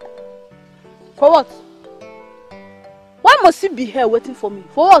now? For what? Why must you be here waiting for me?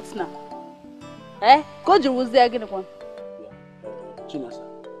 For what now? Koji was there again. Chinasa,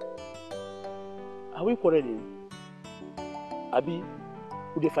 are we quarreling? Abi,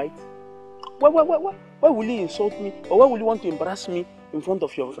 will they fight? Why will you insult me, or why will you want to embarrass me in front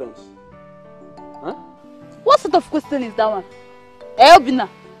of your friends? Huh? What sort of question is that one? Obina?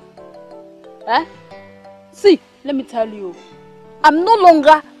 See, let me tell you, I'm no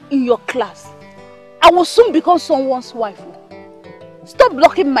longer in your class. I will soon become someone's wife. Stop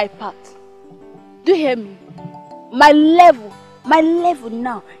blocking my path. Do you hear me? My level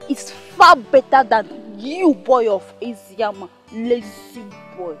now is far better than you, boy of Asiama, lazy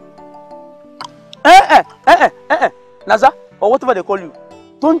boy. Naza, or whatever they call you,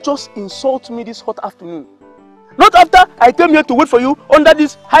 don't just insult me this hot afternoon. Not after I came here to wait for you under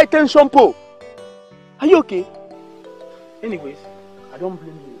this high tension pole. Are you okay? Anyways, I don't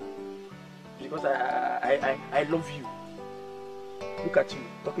blame you because I love you. Look at you,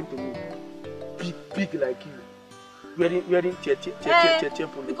 talking to me, big like you. Wearing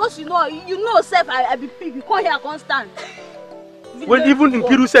because you know self I be pig, you can't hear constant. When even in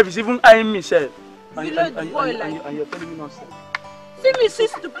Kiru self is even eyeing me self. And you're telling me nonsense. See me see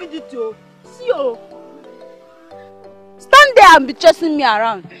stupidity. See you. Stand there and be chasing me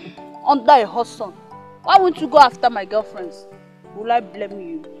around under a hot sun. Why won't you go after my girlfriends? Will I blame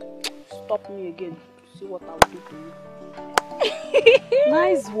you? Stop me again. See what I'll do to you.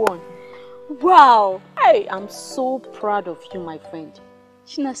 Nice one. Wow, I am so proud of you, my friend.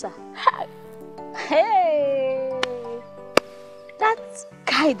 Chinasa. Hey, that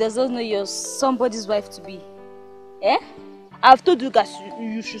guy doesn't know you're somebody's wife to be. I've told you guys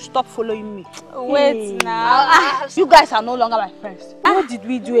you should stop following me. Wait now. You guys are no longer my friends. What did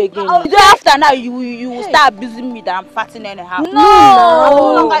we do again? After now, you will start abusing me that I'm fatting anyhow. No, I'm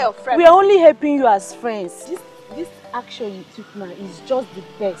no longer your friend. We are only helping you as friends. This action you took now is just the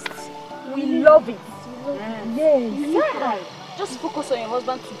best. We love it. Yes. Just focus on your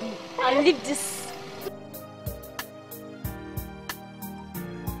husband to be and leave this.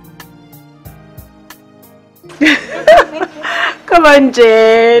 Come on,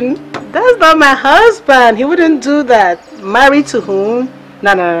 Jane. That's not my husband. He wouldn't do that. Married to whom?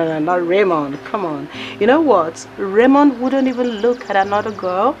 No, not Raymond. Come on. You know what? Raymond wouldn't even look at another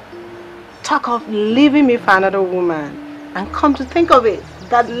girl. talk of leaving me for another woman. And come to think of it,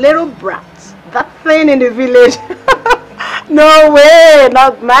 that little brat, that thing in the village. No way,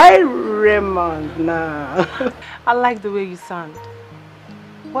 not my Raymond, no. I like the way you sound.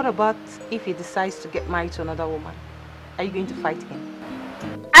 What about if he decides to get married to another woman? Are you going to fight him?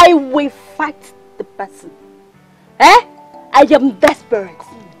 I will fight the person. I am desperate.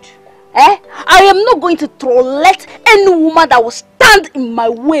 I am not going to tolerate any woman that will stand in my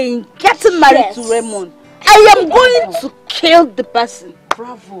way in getting married to Raymond. I am going to kill the person.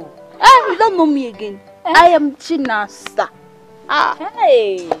 Bravo. You don't know me again. I am Chinasa.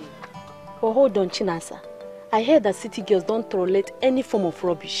 Hey. But hold on, Chinasa. I heard that city girls don't tolerate any form of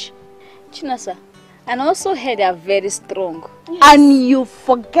rubbish. Chinasa, and I also heard they are very strong. Yes. And you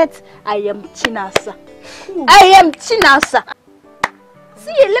forget I am Chinasa. I am Chinasa.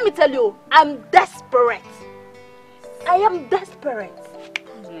 See, let me tell you, I'm desperate. I am desperate.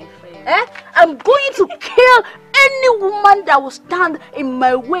 I'm going to kill any woman that will stand in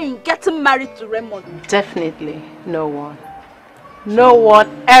my way in getting married to Raymond. Definitely no one. No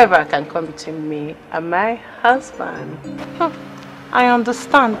one ever can come between me and my husband. I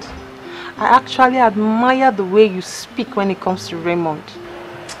understand. I actually admire the way you speak when it comes to Raymond.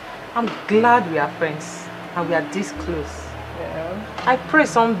 I'm glad we are friends and we are this close. Yeah. I pray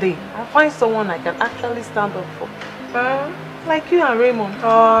someday I'll find someone I can actually stand up for. Like you and Raymond.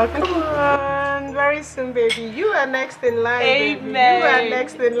 Oh, come on. Very soon, baby. You are next in line, Amen. baby. You are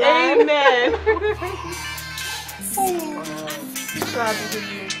next in line. Amen.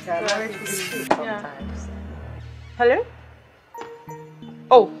 Hello?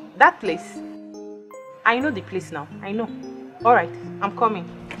 Oh, that place. I know the place now. I know. Alright, I'm coming.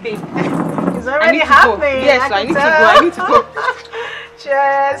 Babe. It's already happening. Yes, I need to go. I need to go.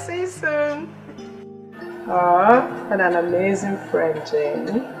 Cheers. See you soon. Oh, what an amazing friend,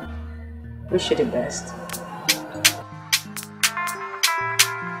 Jane. Wish you the best.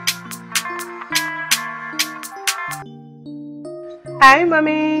 Hi,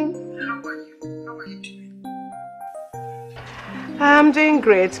 Mommy. How are you? How are you doing? I'm doing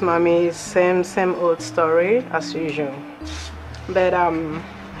great, Mommy. Same old story as usual. But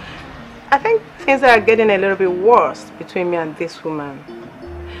I think things are getting a little bit worse between me and this woman.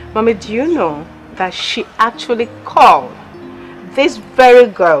 Mommy, do you know that she actually called this very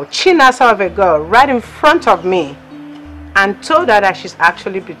girl, Chinasa of a girl, right in front of me and told her that she's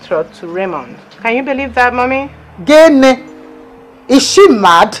actually betrothed to Raymond? Can you believe that, Mommy? Gene, is she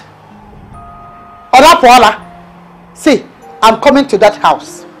mad? Olapola, see, I'm coming to that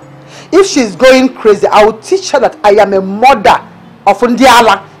house. If she's going crazy, I will teach her that I am a mother of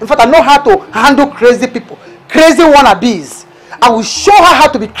Ndiala. In fact, I know how to handle crazy people, crazy wannabes. I will show her how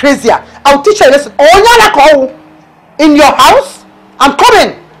to be crazier. I will teach her a lesson. In your house? I'm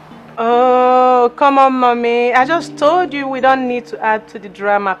coming. Oh, come on, Mommy. I just told you we don't need to add to the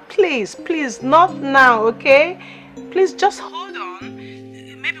drama. Please, please, not now, okay? Please, just hold on.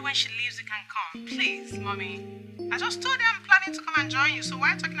 Maybe when she leaves, you can come. Please, Mommy. I just told you I'm planning to come and join you. So why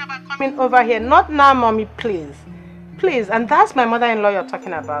are you talking about coming over here? Not now, Mommy, please. Please, and that's my mother-in-law you're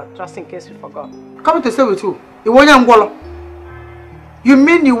talking about, just in case you forgot. Coming to stay with you. You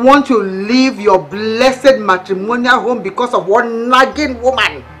mean you want to leave your blessed matrimonial home because of one nagging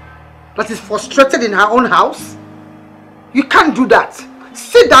woman that is frustrated in her own house? You can't do that.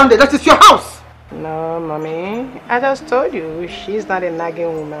 Sit down there. That is your house. No, Mommy. I just told you she's not a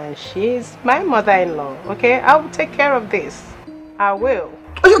nagging woman. She's my mother-in-law. Okay? I will take care of this. I will.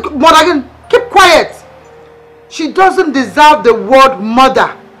 Mother, keep quiet. She doesn't deserve the word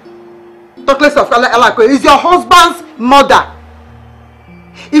mother. Talk less of is your husband's mother.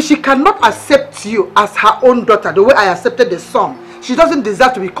 If she cannot accept you as her own daughter, the way I accepted the son, she doesn't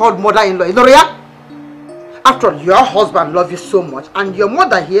deserve to be called mother-in-law. Iloria? After all, your husband loves you so much, and your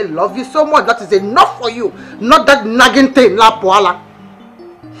mother here loves you so much. That is enough for you. Not that nagging thing, la poala.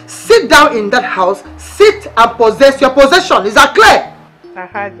 Sit down in that house, sit and possess your possession. Is that clear? I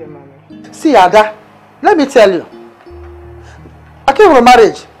heard you, Mommy. See, Ada, let me tell you. I came from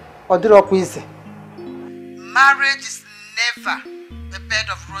marriage. Or did it easy. Marriage is never a bed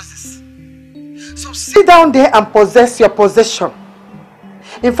of roses. So sit down there and possess your possession.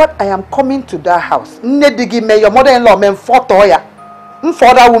 In fact, I am coming to that house. Nedigi me your mother-in-law me mfotoya.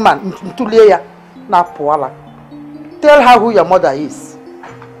 Mfoda woman mtuleya na poala. Tell her who your mother is.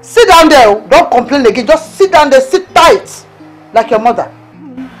 Sit down there. Don't complain again. Just sit down there. Sit tight like your mother.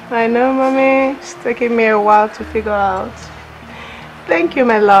 I know, Mommy. It's taking me a while to figure out. Thank you,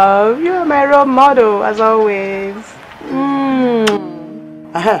 my love. You are my role model, as always.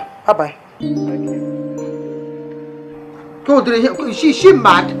 Bye-bye. Okay. Go, is she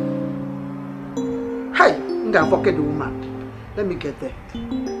mad? I'm gonna forget the woman. Let me get there.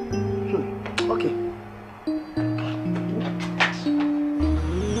 Okay.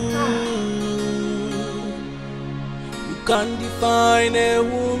 You can't define a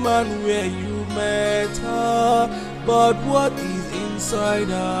woman where you met her, but what is inside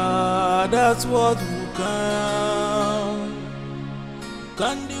her, that's what will count. You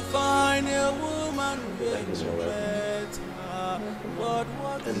can't define a woman where you met her, but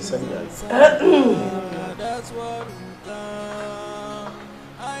what is inside her, that's what will count.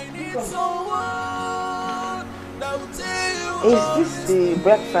 I need someone that will tell you. Is this the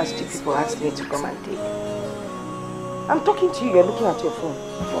breakfast you people asked me to come and take? I'm talking to you, you're looking at your phone.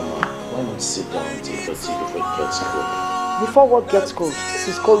 Mama, why not sit down and take your tea before it gets cold? Before what gets cold? This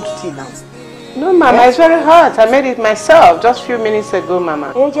is cold tea now. No, Mama, it's very hot. I made it myself just a few minutes ago,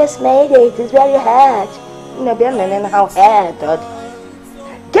 Mama. You just made it. It's very hot. No, how hot.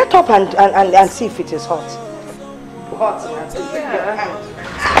 Get up and see if it is hot. Hot, man. Yeah.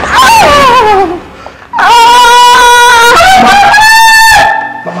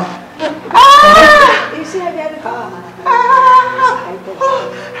 Mama. You see how very hot.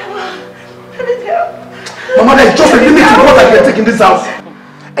 Mama, there's just a limit to what I can take in this house.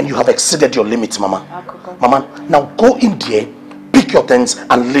 And you have exceeded your limits, Mama. Mama, now go in there, pick your things,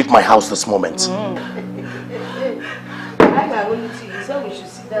 and leave my house this moment. I have only tea, so we should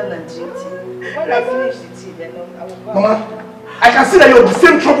sit down and drink tea. When I finish the tea, then I will go. Mama, I can see that you're the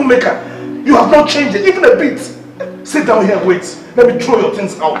same troublemaker. You have not changed it, even a bit. Sit down here and wait. Let me throw your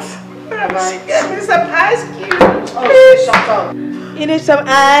things out. Get me some ice cubes. Oh, shut up. You need some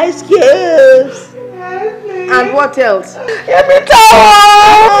ice cubes. And what else? Get me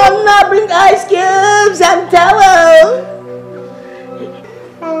towel. I'm not bring ice cubes and towel.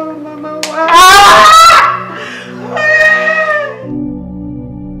 Oh, Mama,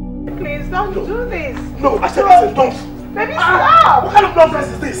 Please don't do this. No, I said this is don't. Baby, stop. What kind of nonsense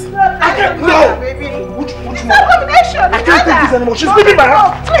is this? I can't. No. Baby. Which It's mother? a combination. I can't take this anymore. She's leaving my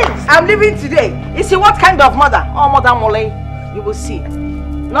house. Please, I'm leaving today. You see what kind of mother? Oh, Mother Mole. You will see.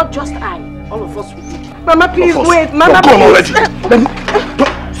 Not just I. All of us will do. Mama, please wait. Mama, Go on please. already.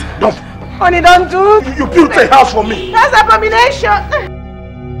 Don't. Honey, don't do. You built a house for me. That's abomination.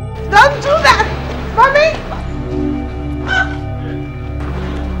 Don't do that, Mommy.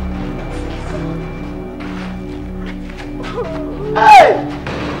 Hey!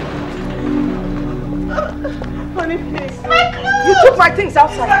 Honey, please. You took my things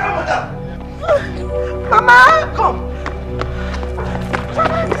outside. Mama, come.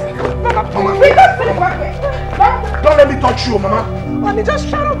 Mama, don't let me touch you, Mama. Honey, just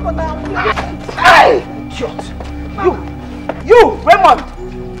shut up for now. Hey! Idiot. You, Raymond,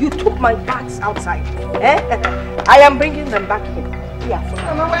 you took my bags outside. Eh? I am bringing them back in. Yeah.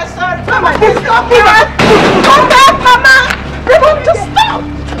 Mama, we're sorry. Mama, please stop here. Come back, Mama. Raymond, just stop.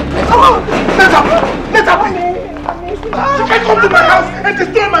 Oh, let her be. She can't come to my house and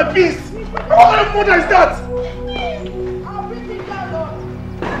destroy my peace. What kind of mother is that? I'll bring it down.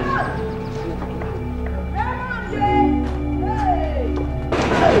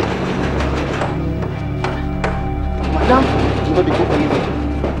 Madam, you know the good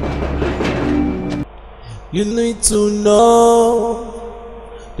You need to know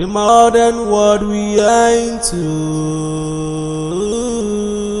the modern world we are into.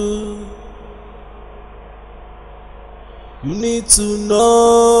 You need to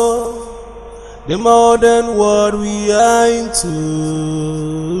know the modern world we are into.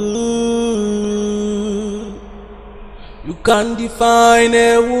 You can't define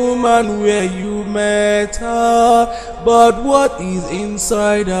a woman where you met her, but what is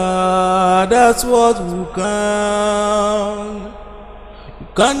inside her, that's what will count. You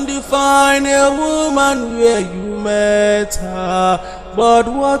can't define a woman where you met her, but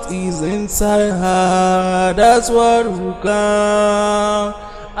what is inside her, that's what will count.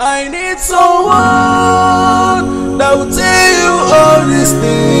 I need someone that will tell you all these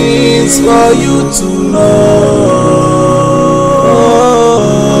things for you to know.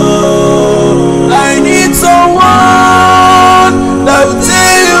 I need someone that will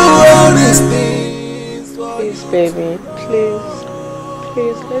tell you all these things. Please, baby,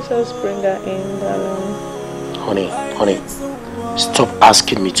 please, let us bring her in, darling. Honey, stop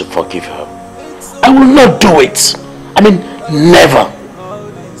asking me to forgive her. I will not do it. I mean, never.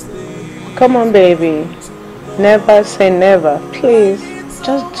 Come on, baby. Never say never. Please,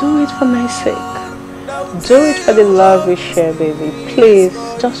 just do it for my sake. Do it for the love we share, baby. Please,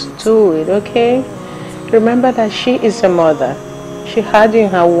 just do it, okay? Remember that she is a mother. She had you in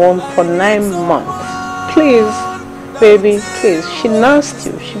her womb for 9 months. Please, baby, please. She nursed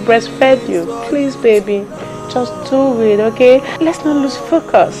you. She breastfed you. Please, baby, just do it, okay? Let's not lose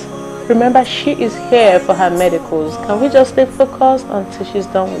focus. Remember, she is here for her medicals. Can we just stay focused until she's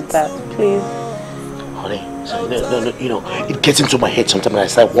done with that, please? Honey, so, no, it gets into my head sometimes and I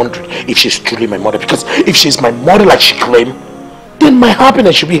start wondering if she's truly my mother. Because if she's my mother like she claimed, then my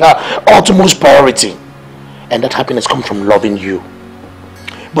happiness should be her utmost priority. And that happiness comes from loving you.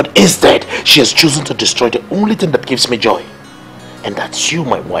 But instead, she has chosen to destroy the only thing that gives me joy. And that's you,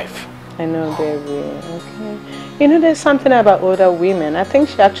 my wife. I know, baby, okay? You know, there's something about older women. I think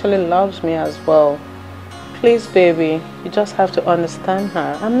she actually loves me as well. Please, baby, you just have to understand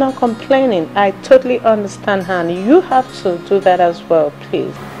her. I'm not complaining. I totally understand her, and you have to do that as well,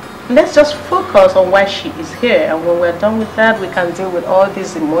 please. Let's just focus on why she is here, and when we're done with that, we can deal with all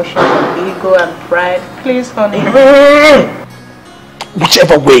these emotions of ego and pride. Please, honey.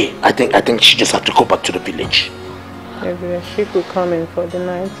 Whichever way, I think she just have to go back to the village. Maybe she could come in for the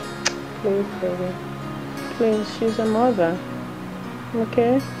night. Please, baby. Please, she's a mother.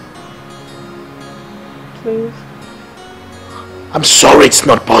 Okay? Please. I'm sorry it's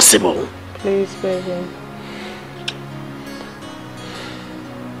not possible. Please, baby.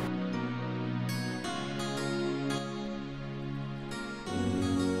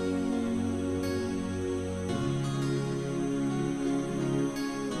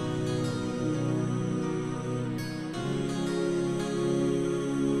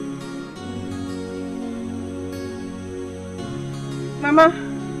 Mama?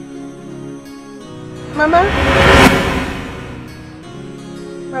 Mama?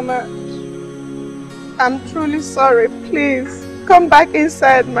 Mama, I'm truly sorry. Please, come back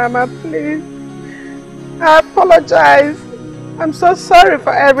inside, Mama, please. I apologize. I'm so sorry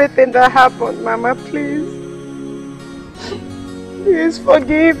for everything that happened, Mama, please. Please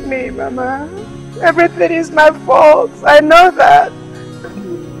forgive me, Mama. Everything is my fault. I know that.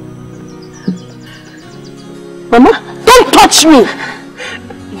 Mama, don't touch me!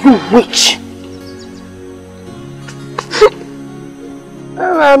 You witch!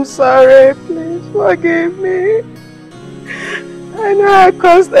 I'm sorry, please forgive me. I know I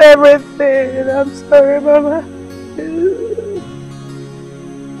caused everything. I'm sorry, Mama.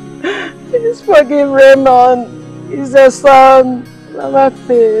 Please forgive Raymond. He's your son. Mama,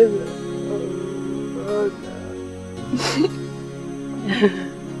 please. Oh, God.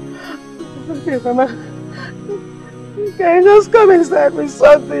 Okay, Mama. Can you just come inside with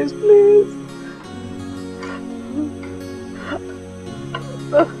something, please?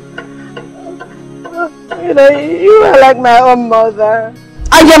 You know, you are like my own mother.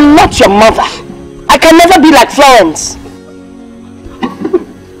 I am not your mother. I can never be like Florence.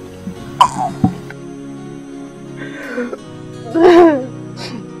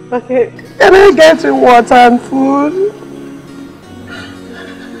 Okay, can I get you water and food?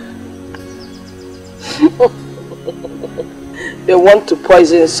 They want to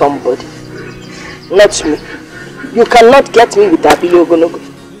poison somebody. Not me. You cannot get me with that Ogonogo.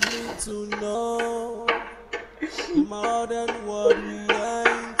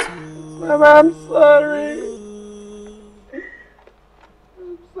 Mama, I'm sorry.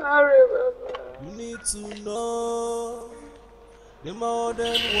 I'm sorry, Mama. You need to know the more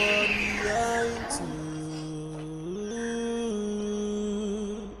than what we are into.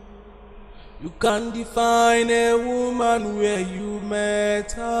 You can't define a woman where you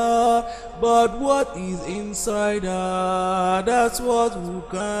met her, but what is inside her, that's what will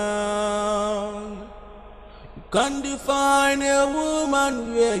count. You can't define a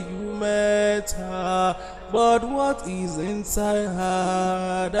woman where you met her, but what is inside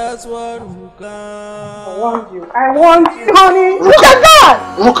her, that's what will count. I want you, honey. Look at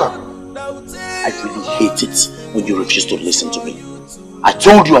that! Look at. I really hate it when you refuse to listen to me. I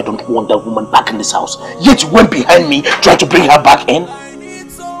told you I don't want that woman back in this house, yet you went behind me trying to bring her back in.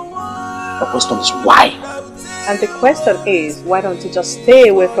 The question is why? And the question is, why don't you just stay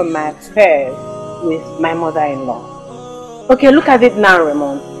away from my affairs with my mother-in-law? Okay, look at it now,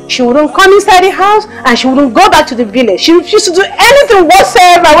 Raymond. She wouldn't come inside the house and she wouldn't go back to the village. She refused to do anything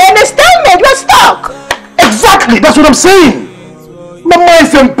whatsoever. When they stalemate, we're stuck. Exactly, that's what I'm saying. Mama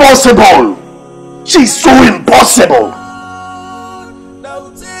is impossible. She's so impossible.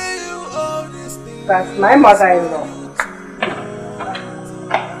 That's my mother-in-law.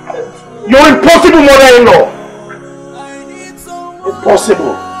 You're impossible mother-in-law.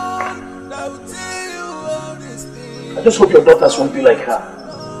 Impossible. I just hope your daughters won't be like her.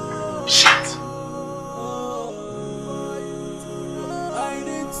 Shit.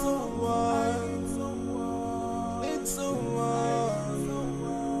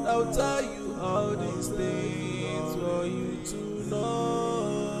 I'll tell you all these things for you to know.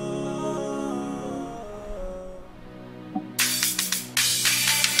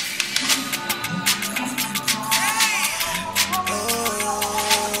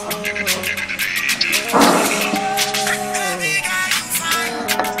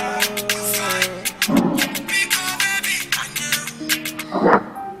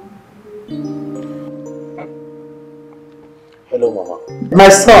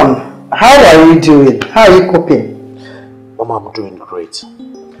 son, how are you doing? How are you coping? Mama, I'm doing great.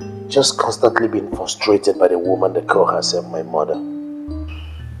 Just constantly being frustrated by the woman that call herself my mother.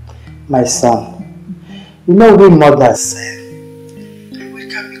 My son, you know we mothers, we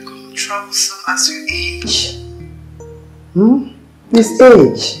can become troublesome as you age. This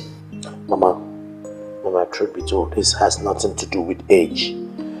age. Mama, truth be told, this has nothing to do with age.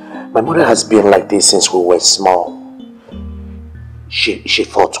 My mother has been like this since we were small. She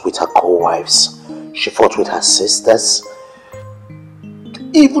fought with her co-wives. She fought with her sisters.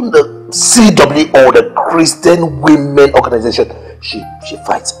 Even the CWO, the Christian Women Organization, she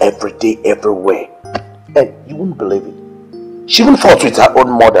fights every day, everywhere. And you wouldn't believe it. She even fought with her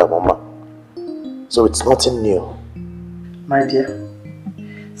own mother, Mama. So it's nothing new. My dear,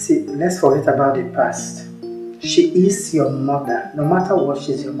 see, let's forget about the past. She is your mother. No matter what,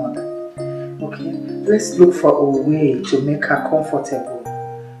 she's your mother. Okay? Let's look for a way to make her comfortable.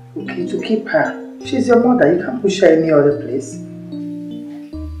 Okay? To keep her. She's your mother. You can't push her any other place.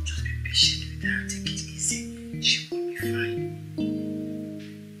 Just be patient with her. Take it easy. She will be fine.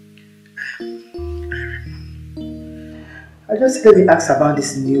 I just let me ask about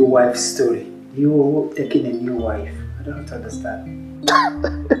this new wife story. You taking a new wife. I don't understand.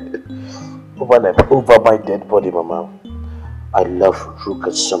 Over my dead body, Mama. I love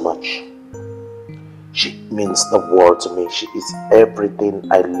Ruka so much. She means the world to me. She is everything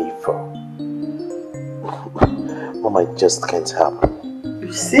I live for. Mama, I just can't help.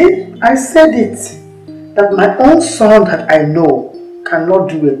 You see, I said it. That my own son that I know cannot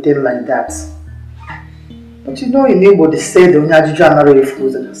do a thing like that. But you know in Igbo they say the Onyajuju are not really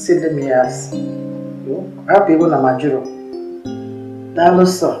fools. And I say them yes. I have people in Majuro. That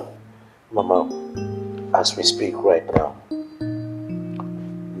also. Mama, as we speak right now,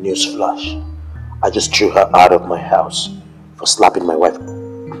 newsflash, I just threw her out of my house for slapping my wife.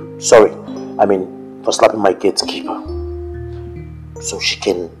 Sorry, for slapping my gatekeeper. So she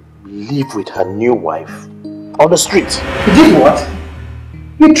can live with her new wife on the street. You did what?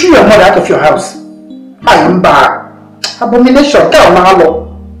 You threw your mother out of your house? I am bad. Abomination, tell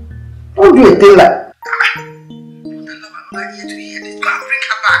Mahalo. Don't do a thing like that.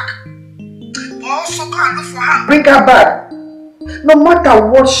 Also go and look for her. Bring her back. No matter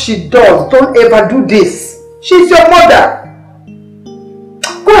what she does, don't ever do this. She's your mother.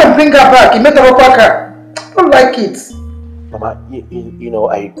 Go and bring her back. You make her back. I don't like it. Mama, you know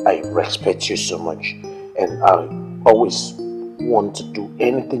I respect you so much, and I always want to do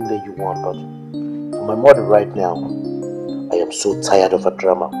anything that you want, but for my mother right now, I am so tired of her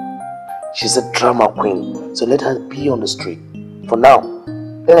drama. She's a drama queen, so let her be on the street. For now,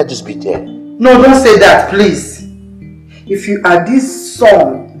 let her just be there. No, don't say that, please. If you are this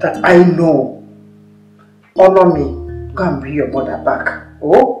son that I know, honor me. Go and bring your mother back.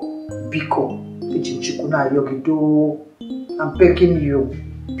 Oh, Biko. I'm begging you,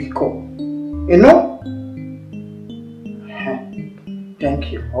 Biko. You know?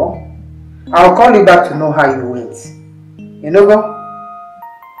 Thank you. Oh, I'll call you back to know how you went. You know, go?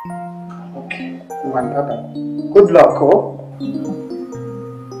 Okay. Bye-bye. Good luck, oh.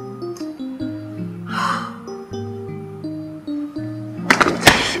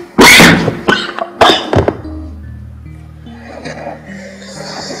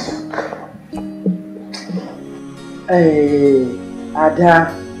 Hey,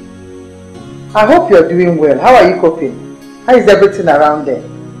 Ada. I hope you're doing well. How are you coping? How is everything around there?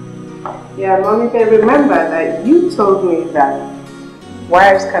 Yeah, Mommy, remember that you told me that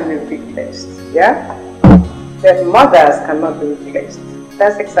wives can be replaced, yeah? That mothers cannot be replaced.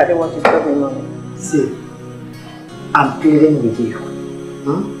 That's exactly what you told me, Mommy. See, I'm pleading with you.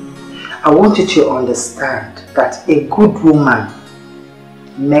 I want you to understand that a good woman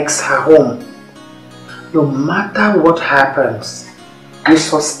makes her home. No matter what happens, you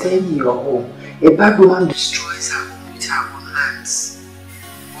sustain your home. A bad woman destroys her home with her own hands.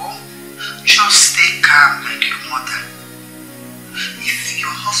 Oh, just stay calm like your mother. If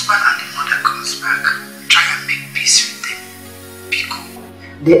your husband and the mother comes back, try and make peace with them. Be cool.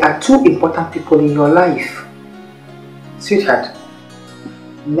 They are two important people in your life. Sweetheart,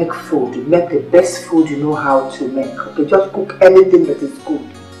 make food. Make the best food you know how to make. Okay, just cook anything that is good.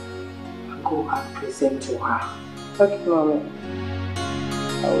 Go and present to her. Okay, Mommy.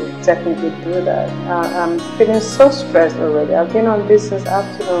 I will definitely do that. I'm feeling so stressed already. I've been on this since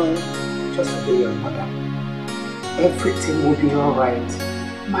afternoon. Just obey your mother. Everything will be alright.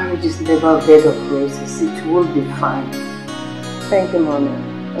 Marriage is never a bed of roses. It will be fine. Thank you, Mommy.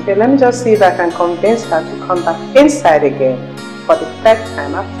 Okay, let me just see if I can convince her to come back inside again for the third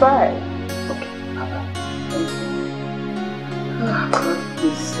time. I've tried. Okay, bye-bye. Thank you. I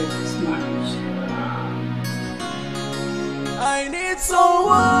need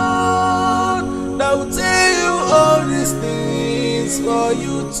someone that will tell you all these things for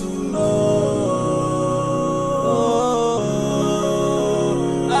you to know.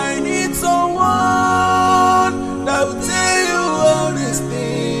 I need someone that will tell you all these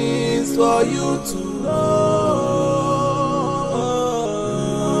things for you to know.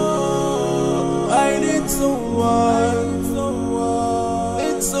 I need someone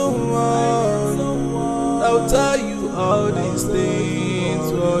that will tell you all these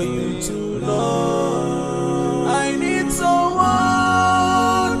things for you to know. I need someone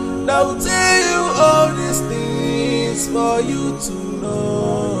that will tell you all these things for you to know.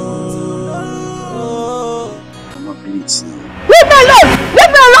 Mama, please now. Leave me alone!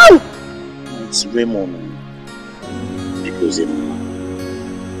 Leave me alone! It's Raymond. Because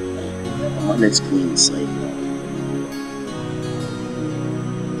Mama, let's go inside now.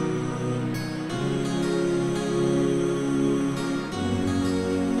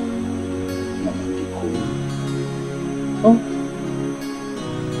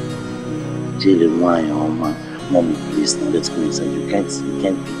 Jelly, why, mommy, please now let's go inside. You can't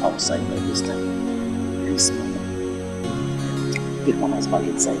be outside by this time. Please, mama. Take mama's back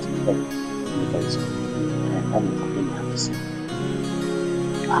inside.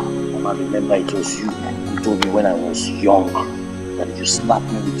 Mama, remember it was you who told me when I was young that if you slap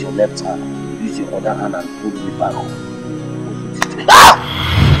me with your left hand, you use your other hand and pull me back.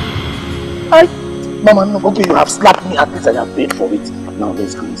 Mama, no, okay, you have slapped me, at least I have paid for it. Now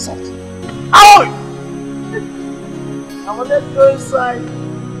let's go inside. Ow! Now let's go inside.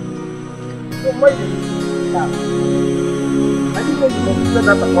 So why did you stop? I didn't know you considered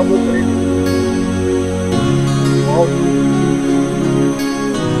that a model training.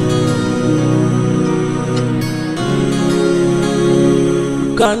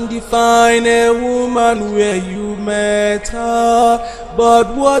 You can't define a woman where you met her,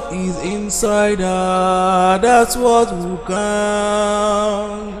 but what is inside her, that's what will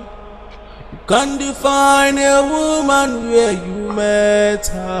count. You can't define a woman where you met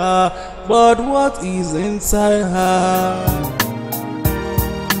her, but what is inside her.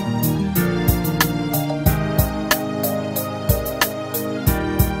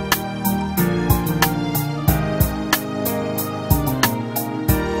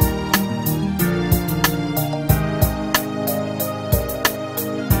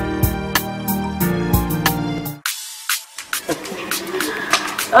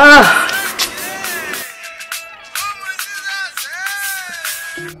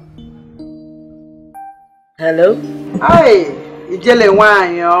 Hello? Hi, Ijele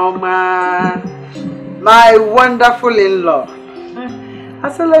Wanyoma, my wonderful in-law.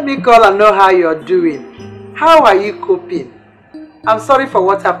 I said, let me call and know how you're doing. How are you coping? I'm sorry for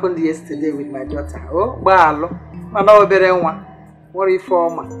what happened yesterday with my daughter. Oh, Balo. What are you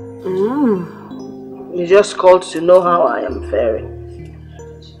for? You just called to know how I am faring.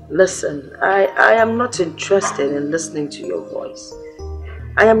 Listen, I am not interested in listening to your voice.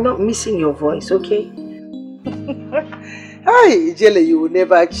 I am not missing your voice, okay? Hi, Ijele, you will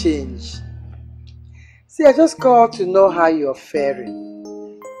never change. See, I just called to know how you're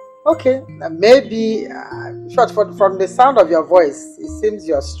faring. Okay, maybe from the sound of your voice, it seems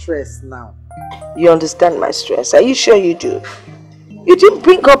you're stressed now. You understand my stress? Are you sure you do? You didn't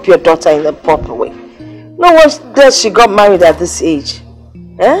bring up your daughter in the proper way. No wonder she got married at this age.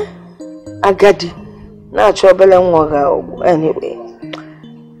 Eh? Agadi. Now trouble and waga anyway.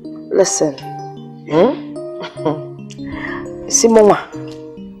 Listen. Simoma.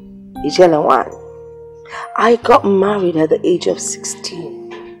 I got married at the age of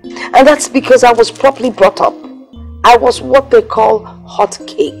 16. And that's because I was properly brought up. I was what they call hot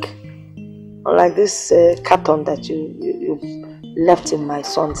cake. Unlike this carton that you left in my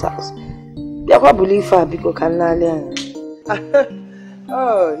son's house.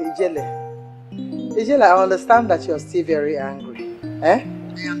 Oh, Ijele. Ijele, I understand that you're still very angry. Eh?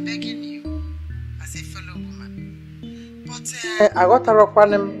 I am begging you as a fellow woman. But I got to rock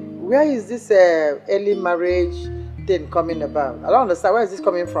on him. Where is this early marriage thing coming about? I don't understand. Where is this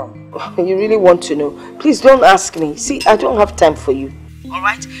coming from? You really want to know? Please don't ask me. See, I don't have time for you.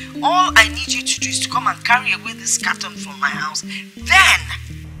 Alright? All I need you to do is to come and carry away this carton from my house. Then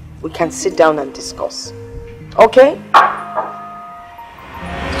we can sit down and discuss. Okay?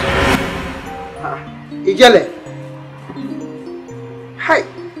 Ijele. Hi.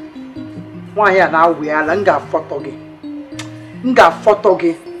 Why are now we are nga photogi? Nga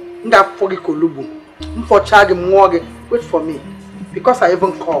photogi. Nga fogi kolubu. Mfochagi mwogi. Wait for me. Because I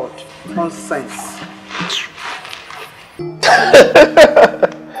even called. Nonsense.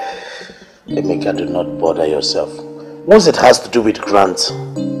 Emeka, do not bother yourself. Once it has to do with Grant,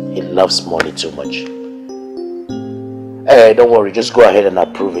 he loves money too much. Don't worry, just go ahead and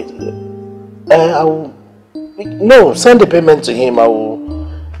approve it. No, send the payment to him. I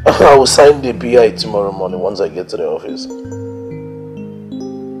will sign the PI tomorrow morning once I get to the office.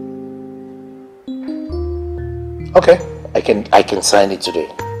 Okay, I can sign it today.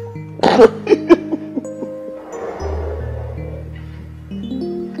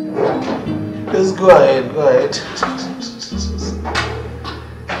 Just go ahead.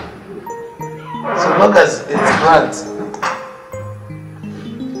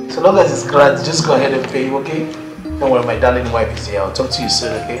 So long as it's Grant, just go ahead and pay him, okay? Don't worry, my darling wife is here. I'll talk to you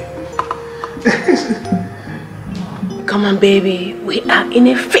soon, okay? Come on, baby. We are in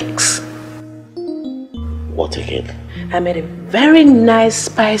a fix. What again? I made a very nice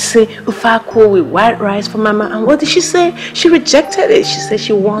spicy ufako with white rice for Mama. And what did she say? She rejected it. She said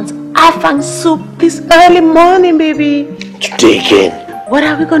she wants afang soup this early morning, baby. Today again? What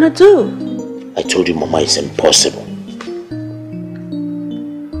are we gonna do? I told you, Mama, it's impossible.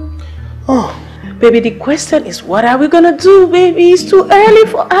 Oh. Baby, the question is, what are we gonna do, baby? It's too early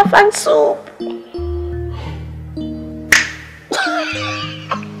for afang soup.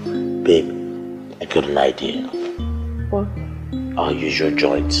 Babe, I got an idea. What? Our usual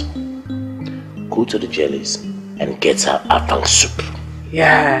joint. Go to the jellies and get her afang soup.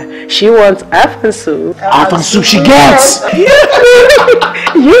 Yeah, she wants afang soup. Afang soup she gets! You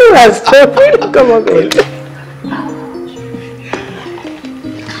are stupid. Come on, baby.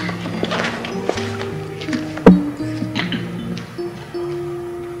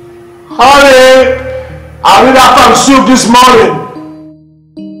 Honey, I need afang soup this morning.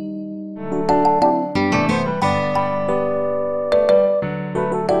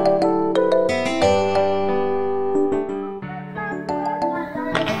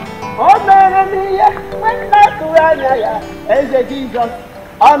 Jesus,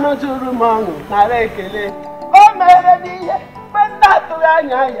 ọnụ juru m ọṅụ nara ekele. O mere m ihe mgbe m na-atụghị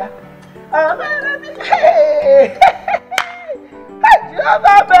anya ya. O mere m ihe.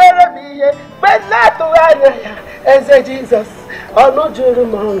 Jehova mere m ihe mgbe m na-atụghị anya ya. Eze Jizọs, ọnụ juru m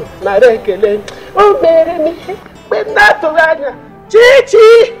ọṅụ nara ekele. O mere m ihe mgbe m na-atụghị anya. Chichi!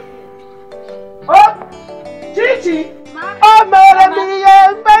 Oh, Chichi! O mere m ihe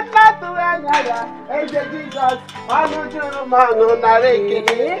mgbe m na-atụghị anya ya. Eze Jizọs, ọnụ juru m ọṅụ nara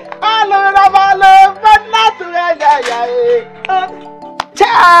ekele. Alụrụ m ọlụ mgbe m na-atụghị anya ya.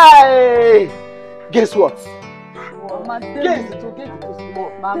 Chai! Guess what? Mama, Guess it will get too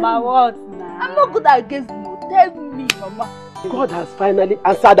small. Mama, what now? I'm not good at guessing. Tell me, Mama. God has finally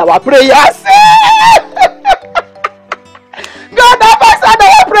answered our prayers. God has answered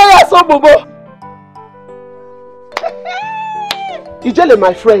our prayers, so Bobo. Ijele,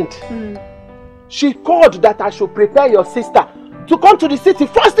 my friend, she called that I should prepare your sister to come to the city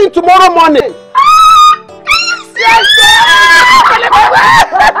first thing tomorrow morning. Yes,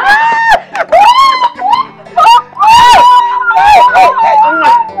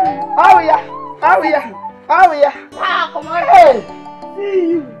 How are ya? Come on. Hey. See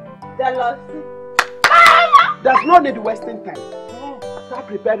you. Jealousy. There's no need wasting time. Start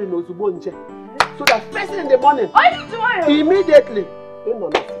preparing Ozubonje. So that first thing in the morning, immediately, go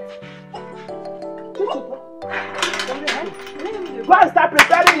and start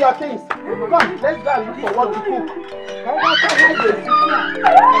preparing your things. Come, let's go and look for what to cook.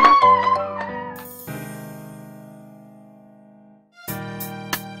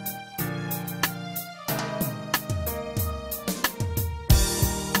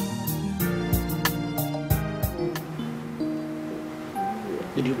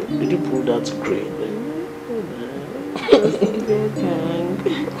 Did you pull that crane?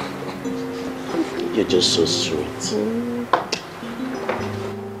 You're just so sweet.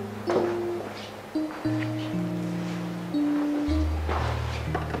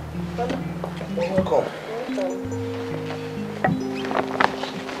 Welcome.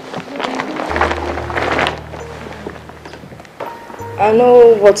 I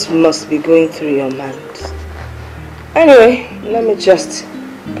know what must be going through your mind. Anyway, let me just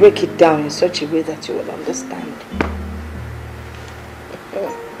break it down in such a way that you will understand.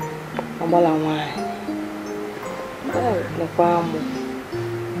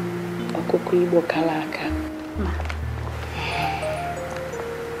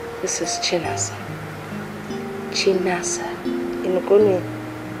 This is Chinasa. Chinasa.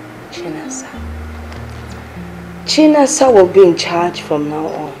 Chinasa. Chinasa will be in charge from now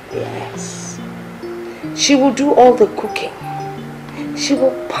on. Yes. She will do all the cooking. She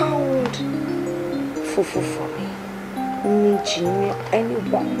will pound fufu for me.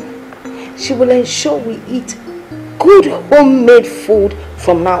 anyone. She will ensure we eat good homemade food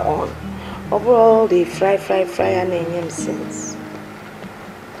from now on. Overall, they fry and name since.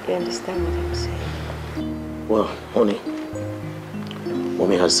 You understand what I'm saying? Well, honey,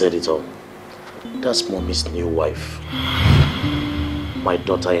 Mommy has said it all. That's Mommy's new wife. My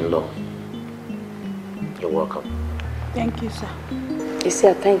daughter-in-law. You're welcome. Thank you, sir.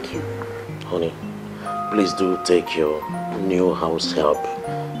 Isia, thank you. Honey, please do take your new house help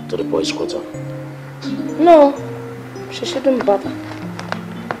to the boys' quarter. No, she shouldn't bother.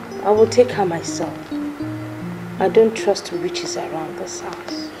 I will take her myself. I don't trust witches around this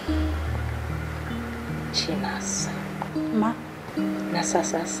house. Chinas. Ma?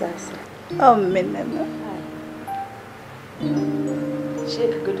 Nasa. Oh, Menema.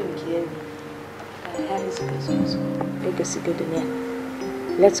 Shake good and care.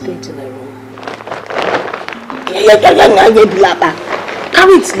 Let's go into the room.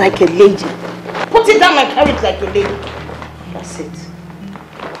 Carry it like a lady. Put it down and carry it like a lady. That's it.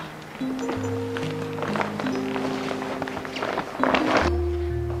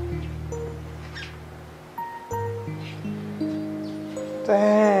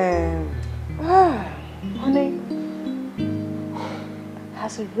 Damn. Honey,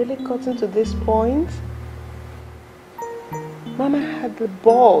 has it really gotten to this point? Mama had the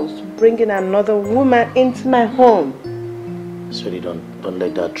balls to bring in another woman into my home. Sweetie, don't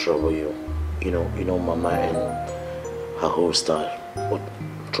let that trouble you. You know Mama and her whole style. But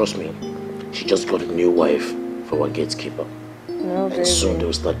trust me, she just got a new wife for our gatekeeper. No, baby. And soon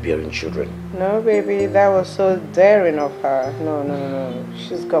they'll start bearing children. No, baby, that was so daring of her. No.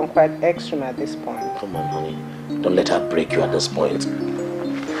 She's gone quite extreme at this point. Come on, honey. Don't let her break you at this point.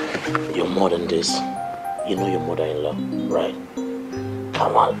 You're more than this. You know your mother-in-law, right?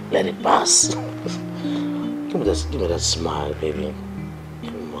 Come on, let it pass. Give me that smile, baby.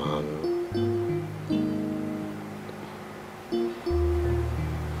 Come on.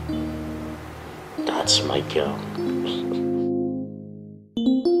 That's my girl.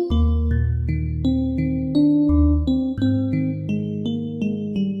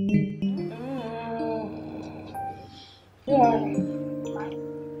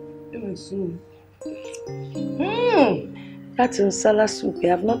 That's nsala soup. I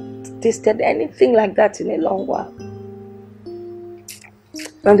have not tasted anything like that in a long while.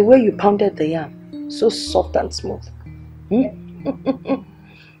 And the way you pounded the yam, so soft and smooth.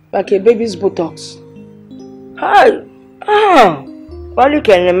 Like a baby's buttocks. Hi! All you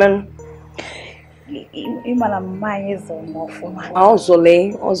can remember. Also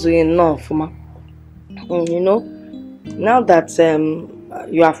enough. You know, now that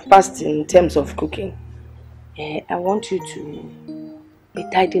you have passed in terms of cooking, I want you to be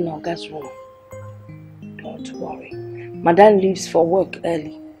tidying Oga's room. Don't worry. Madam leaves for work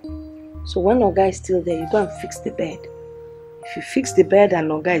early. So when Oga is still there, you go and fix the bed. If you fix the bed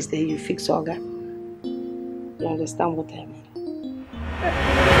and Oga is there, you fix Oga. You understand what I mean?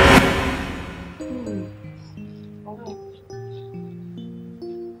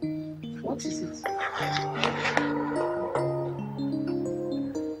 What is it?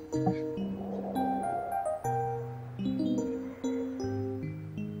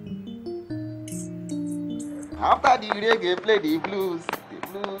 After the reggae, play the blues.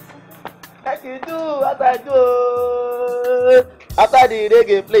 Like you do, what I do. After the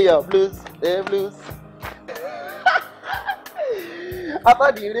reggae, play your blues, the blues.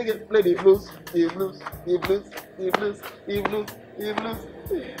 After the reggae, play the blues.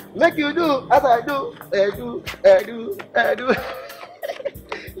 Make you do as I do, I do.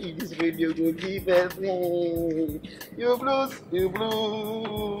 In this radio, go give us me. You blues.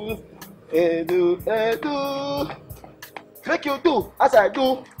 Do. Make you do as I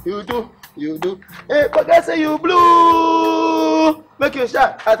do, you do. Hey, but I say you blue. Make you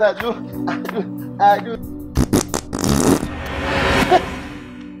shout as I do, I do.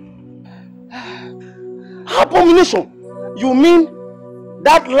 Abomination! You mean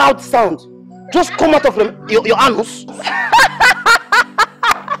that loud sound just come out of your anus?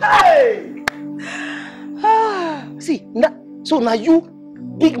 Hey! See, so now you,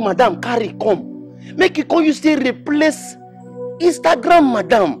 big madam, carry come. Make you come, you still replace Instagram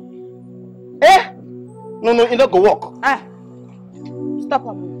madam. Eh? No, it don't go work. Stop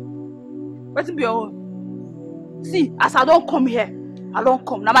am. Wetin be your own? See, as I don't come here, I don't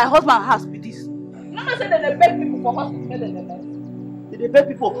come. Now my husband has be this. No man say that they beg people for hospital. They beg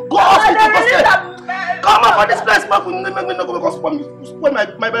people. Go hospital. Come out for this place, man. No go because spoil my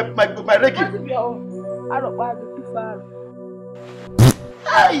reggae. Wetin be your own? I don't buy the too far.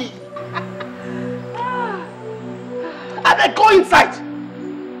 Hey! And then go inside.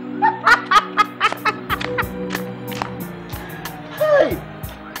 Hey!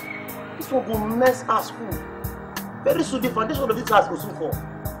 This one will mess us full. Very soon the foundation of this house will soon fall.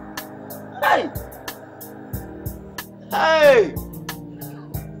 Hey! Hey!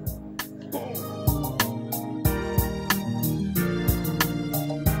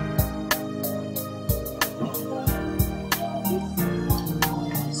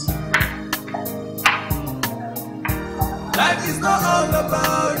 Life is not all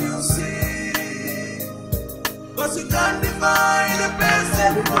about you, see. But you can't define the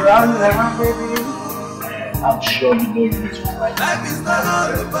person from baby. I'm sure you know you need to fight. Life is not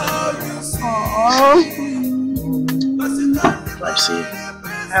all about you, see. But you can't define see.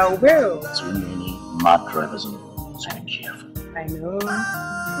 I will. Too many mad drivers on the road, so be careful. I know.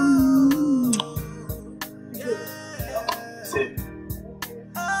 See.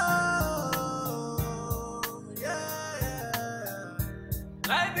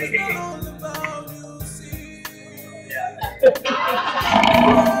 Life is not all about you, see.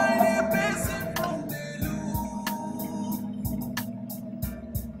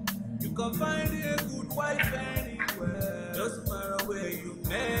 You can find a good wife anywhere. Doesn't matter where you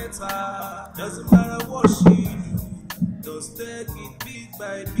met her. Doesn't matter what she do. Just take it beat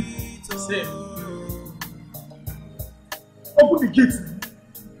by beat. Open the gate.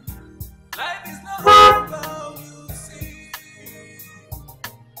 Life is not all about you, see.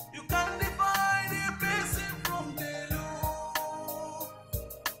 You can't define a person from the loop.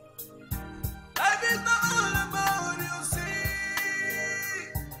 Life is not all about you, see.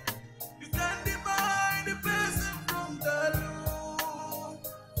 You can't define the person from the loop.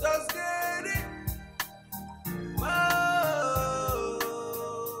 Just get it. Whoa.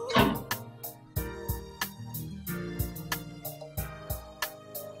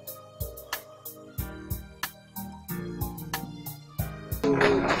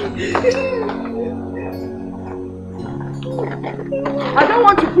 I don't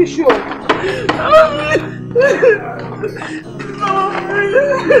want to push you.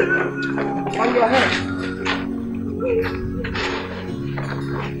 On your head.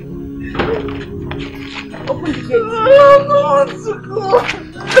 Open the gate. I don't want to go.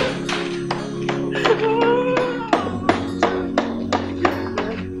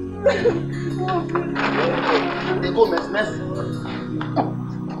 They go mess.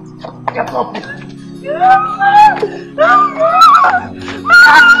 Get up.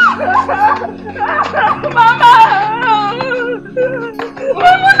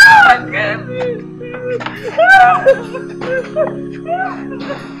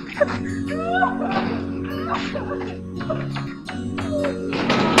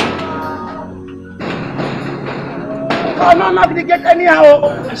 I'm not going to get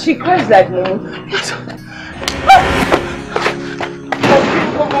anyhow. She cries like Mom.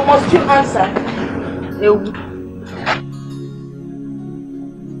 Must you answer?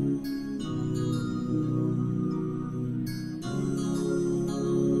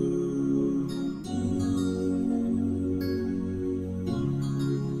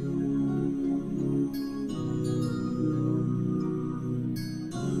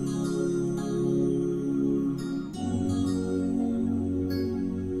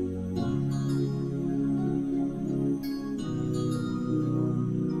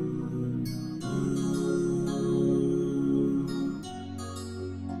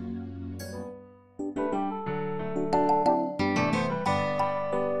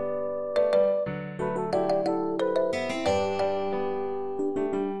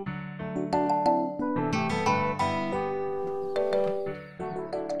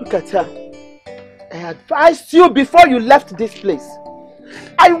 Look at her. I advised you before you left this place.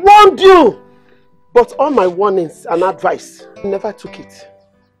 I warned you. But all my warnings and advice, you never took it.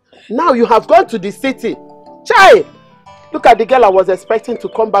 Now you have gone to the city. Chai! Look at the girl I was expecting to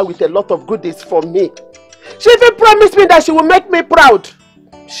come back with a lot of goodies for me. She even promised me that she would make me proud.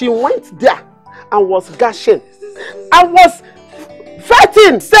 She went there and was gushing. I was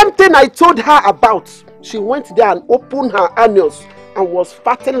fatting. Same thing I told her about. She went there and opened her anus and was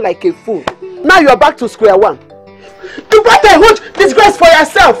fatting like a fool. Now you're back to square one. You got a huge disgrace for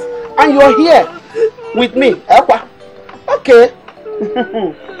yourself. And you're here with me. Okay.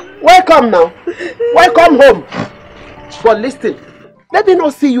 Welcome now. Welcome home. But listen, let me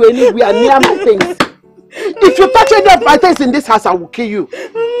not see you anywhere near my things. If you touch any of my things in this house, I will kill you.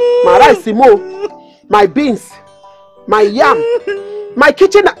 My rice, my beans, my yam, my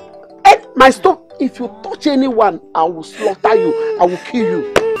kitchen, and my stove. If you touch anyone, I will slaughter you. I will kill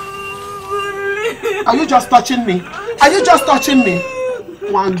you. Are you just touching me? Are you just touching me?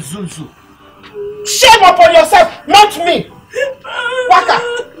 One Zuzu. Shame upon yourself, not me. Waka.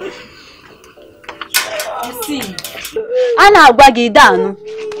 You see, Anna Agwagi down.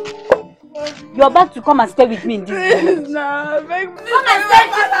 You're back to come and stay with me in this room. No, make me come and stay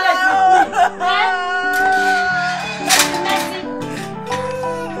with me.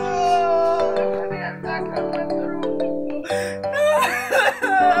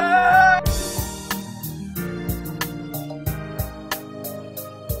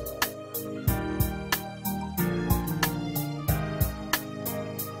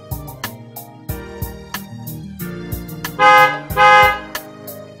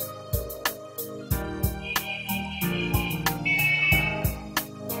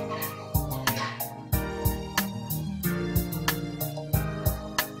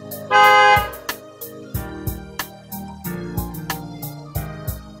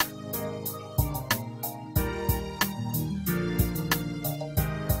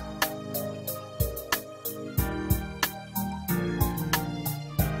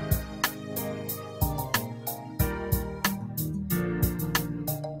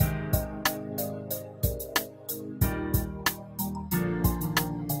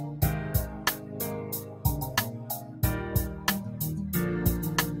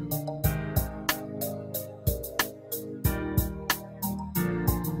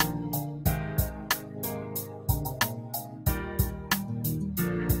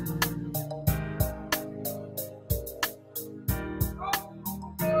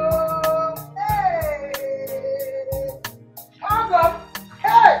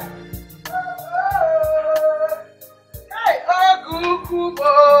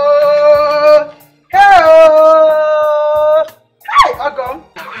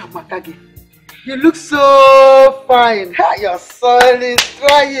 You look so fine. Your son is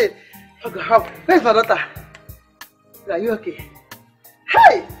crying. Where's my daughter? Are you okay?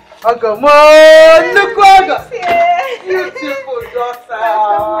 Hey! Ogo, look, Ogo! Beautiful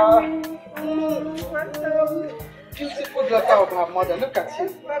daughter. Beautiful daughter of her mother. Look at you.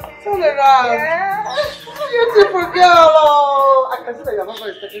 Turn around. Beautiful girl. Oh, I can see that your mother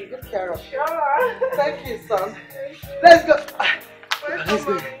is taking good care of you. Thank you, son. Let's go. Let's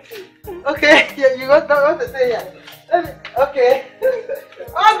go. Okay, yeah, you got what to say here. Okay.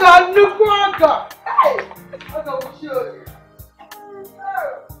 Ogo, look, Ogo. Hey! Ogo, we'll show you.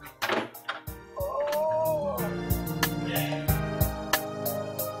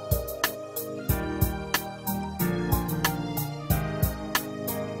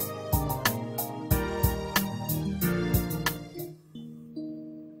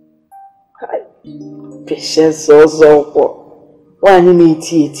 Patience also for one minute.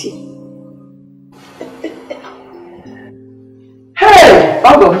 Hey,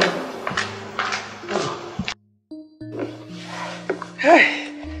 Ogo.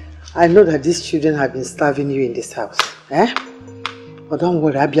 I know that these children have been starving you in this house, eh? But don't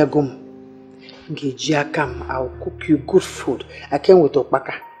worry, Abiagum. I'll cook you good food. I came with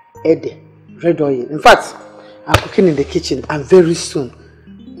okpaka, ede, red oil. In fact, I'm cooking in the kitchen, and very soon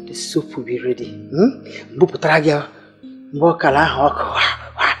the soup will be ready.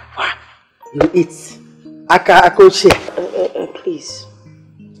 You eat. Please.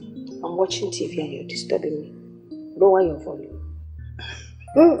 I'm watching TV and you're disturbing me. Lower your volume.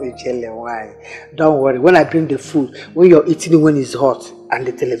 Why? Don't worry. When I bring the food, when you're eating it when it's hot, and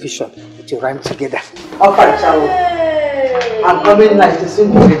the television, it will rhyme together. Okay, ciao. I'm coming like the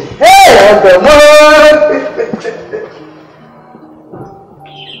soon be ready. Hey,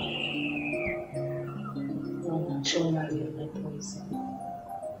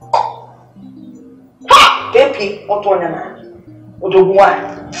 Baby, what one man? What do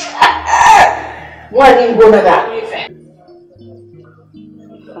one? One in go na that.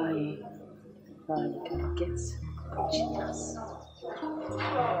 Get Jesus.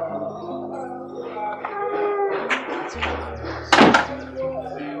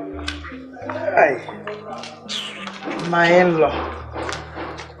 Hi, my in-law.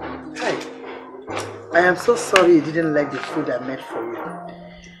 Hi. I am so sorry you didn't like the food I made for you.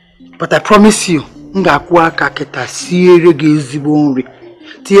 But I promise you, ngakwa kaketa siere gezibo nri.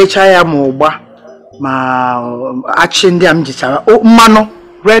 Tiecha ya moba ma achende amjichara. Oh mano,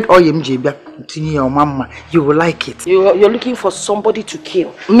 red oil mjibia. You will like it. You're looking for somebody to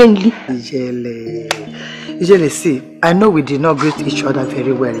kill, mainly. Ijele, see, I know we did not greet each other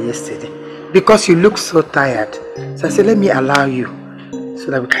very well yesterday because you look so tired. So I said, let me allow you so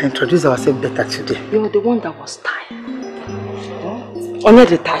that we can introduce ourselves better today. You're the one that was tired. Only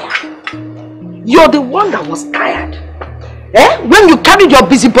the tired. You're the one that was tired. Eh? When you carried your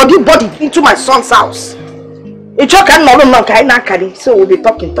busybody body into my son's house. So we'll be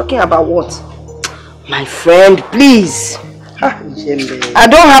talking about what? My friend, please. I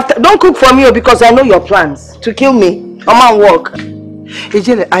don't have to. Don't cook for me because I know your plans to kill me. Come on, work.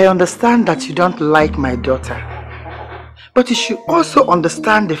 Ijele, I understand that you don't like my daughter. But you should also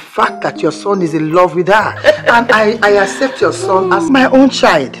understand the fact that your son is in love with her. And I accept your son as my own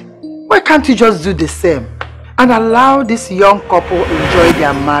child. Why can't you just do the same? And allow this young couple enjoy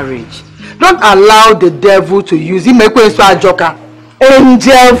their marriage. Don't allow the devil to use him. Angel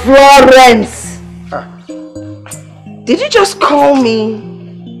Florence! Did you just call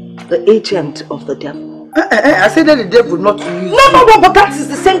me the agent of the devil? I said that the devil not to use No, but that is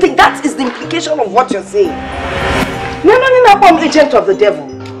the same thing. That is the implication of what you're saying. No, I'm agent of the devil.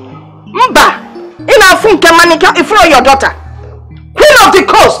 Mba! In front of your daughter. Queen of the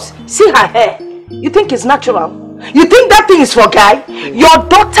coast! See her hair. You think it's natural? You think that thing is for guy? Your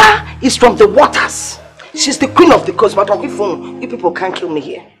daughter is from the waters. She's the queen of the coast, but you people can't kill me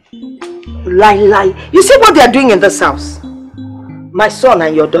here. Lie. You see what they are doing in this house? My son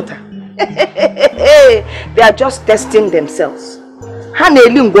and your daughter. They are just testing themselves.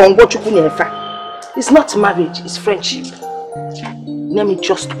 It's not marriage, it's friendship. Let me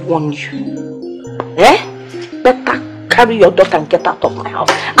just warn you. Better carry your daughter and get out of my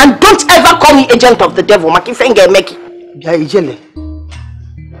house. And don't ever call me agent of the devil.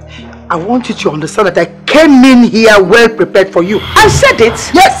 I want you to understand that I came in here well prepared for you. I said it.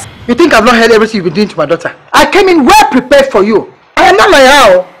 Yes. You think I've not heard everything you've been doing to my daughter? I came in well prepared for you. I am not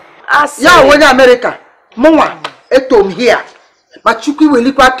loyal. Yeah, when America. Mama, etom here. Machuki will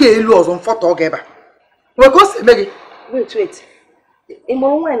look like a laws on photo together. We're going to Maggie. Wait. In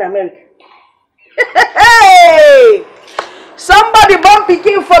America. Hey! Somebody born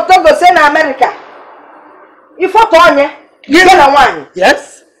picking photo go send America. You photo on you?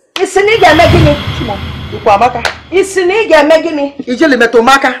 Yes. It's a nigga making it. It's a nigga making it. It's a little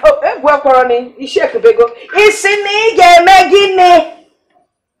maka. Oh, Ebere Okaro Onyiuke. It's a nigga making it.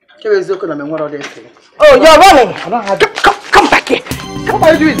 Oh, you're running. Come back here. What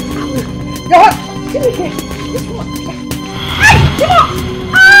are you doing? You're what? Give me here. Hey, come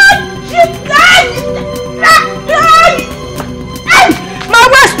on. Hey, my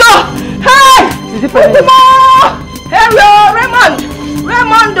waist. Hey, hello, Raymond.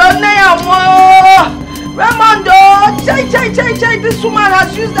 Raymondo, Chai, this woman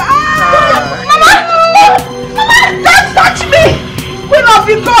has used the... Mama, don't touch me! Queen of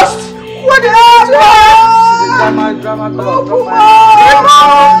the coast! What the hell? Drama.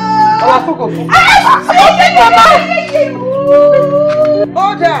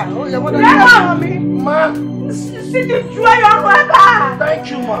 See the joy on my back.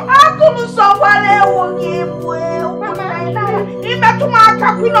 Thank you, ma. I couldn't somebody will give way.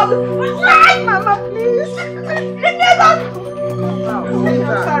 Mama, please.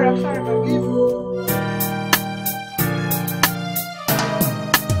 I'm sorry.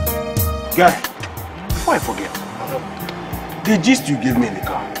 Guy, before I forget, the gist you gave me in the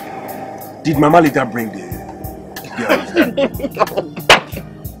car, did Mama later bring the girl?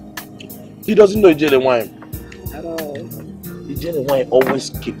 He doesn't know Ijele wine. At all. Ijele wine always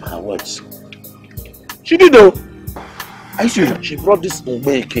keep her words. She did though. Are you serious? She brought this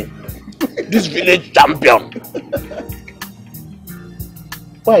Mbeke, this village champion.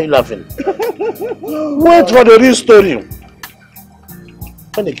 Why are you laughing? Wait for the real story.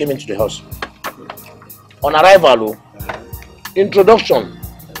 When they came into the house, on arrival, introduction,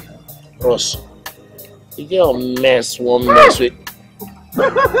 Ross, you get a mess, one mess with.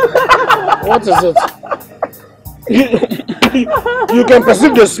 What is it? You can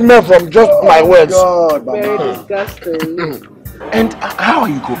perceive the smell from just my words. God, very disgusting. And how are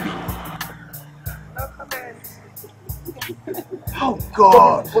you coping? Oh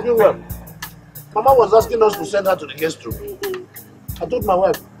God! Coping well. Mama was asking us to send her to the guest room. I told my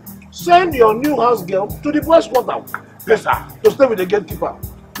wife, send your new house girl to the boys' quarter. Yes, sir. To stay with the gatekeeper.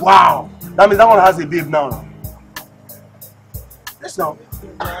 Wow! That means that one has a babe now. Yes, now.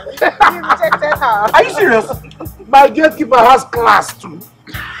 Are you serious? My gatekeeper has class too.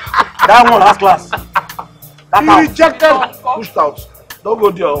 That one has class. He rejected, pushed out. Don't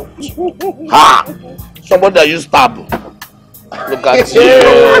go there. Ha! Somebody that used stab. Look at you.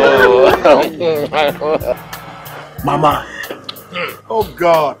 Mama. Oh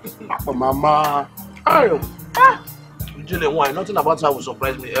God. Mama. Ijele wine. Nothing about her will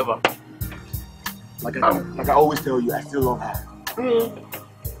surprise me ever. Like I always tell you, I still love her.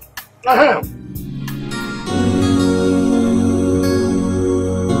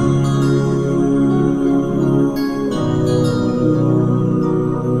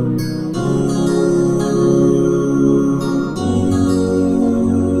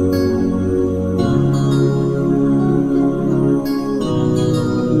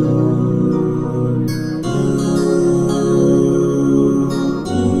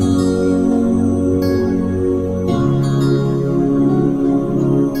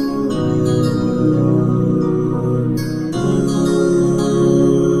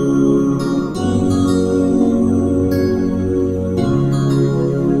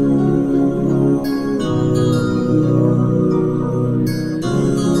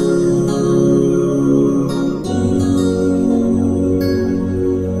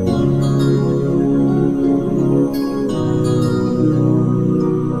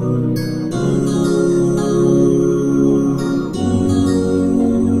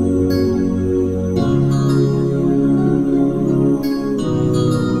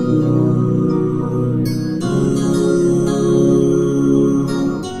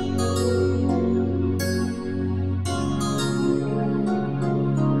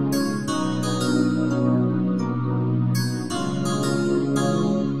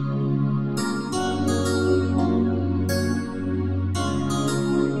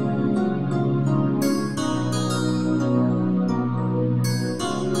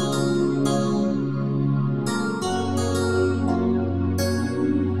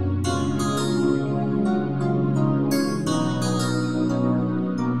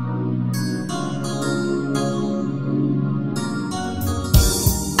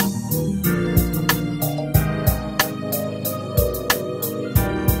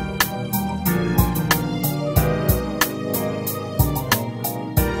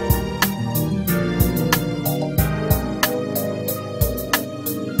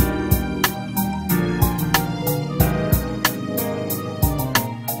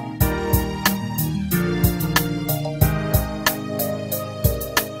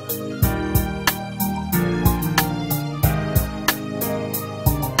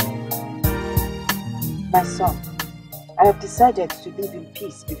 I have decided to live in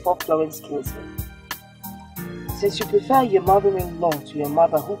peace before Florence kills me. Since you prefer your mother-in-law to your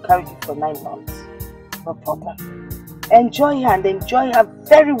mother who carried you for 9 months, no problem. Enjoy her and enjoy her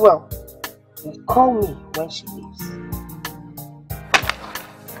very well. And call me when she leaves.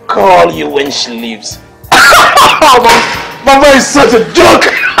 Call you when she leaves. Mama is such a joke!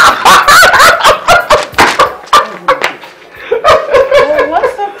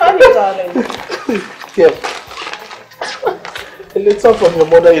 What's so funny, darling? Yeah. A letter from your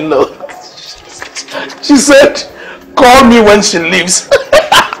mother-in-law. She said, call me when she leaves.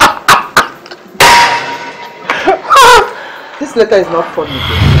 This letter is not funny,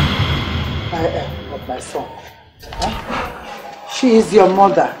 I am not my son. Huh? She is your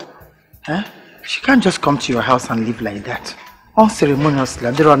mother. Huh? She can't just come to your house and live like that. Unceremoniously.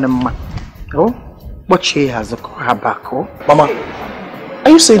 Oh, but she has to call her back. Oh, Mama, are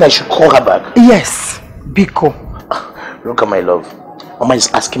you saying I should call her back? Yes, Biko. Look at my love. Mama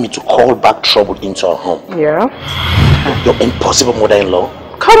is asking me to call back trouble into our home. Yeah? Your impossible mother-in-law.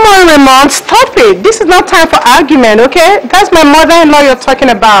 Come on, Raymond, stop it. This is not time for argument, okay? That's my mother-in-law you're talking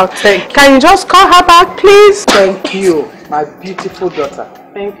about. Can you just call her back, please? Thank you, my beautiful daughter.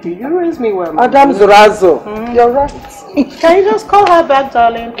 Thank you. You raised me well. Madam Zorazo, you're right. Can you just call her back,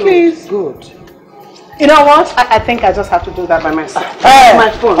 darling, please? Good. You know what? I think I just have to do that by myself. My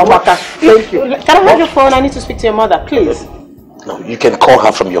phone. Thank you. Can I have your phone? I need to speak to your mother, please. No, you can call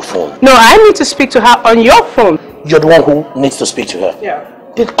her from your phone. No, I need to speak to her on your phone. You're the one who needs to speak to her. Yeah.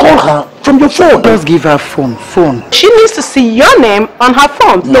 Then call her from your phone. Just give her phone. She needs to see your name on her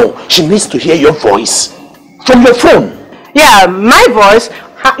phone. No, she needs to hear your voice from your phone. Yeah, my voice,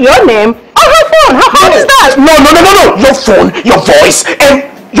 your name on her phone. How hard is that? No. Your phone, your voice, and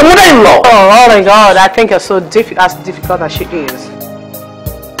your mother-in-law. Oh my God, I think you're so as difficult as she is.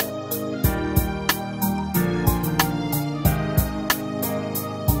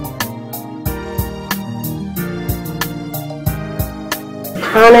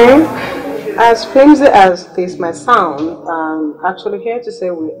 Honey, as flimsy as this might sound, I'm actually here to say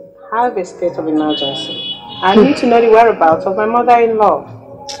we have a state of emergency. I need to know the whereabouts of my mother-in-law.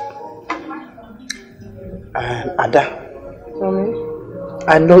 Ada,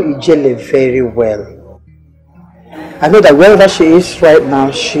 I know Ijele very well. I know that wherever she is right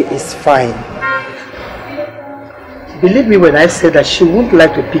now, she is fine. Believe me when I say that she wouldn't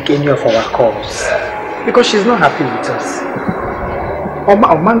like to pick any of our calls because she's not happy with us. Oh,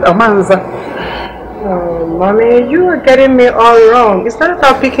 Mommy, you are getting me all wrong. It's not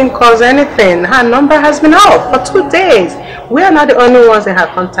about picking calls or anything. Her number has been out for 2 days. We are not the only ones in her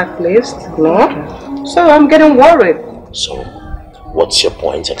contact list, no? So I'm getting worried. So, what's your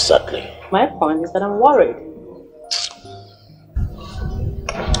point exactly? My point is that I'm worried.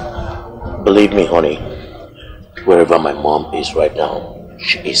 Believe me, honey, wherever my mom is right now,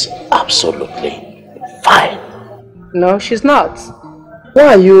 she is absolutely fine. No, she's not.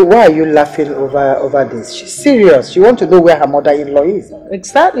 Why are you laughing over this? She's serious. You want to know where her mother-in-law is.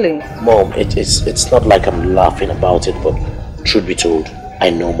 Exactly. Mom, it's not like I'm laughing about it, but truth be told, I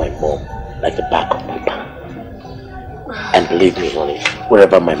know my mom like the back of my palm. And believe me, honey,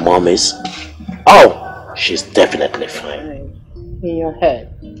 wherever my mom is, she's definitely fine. In your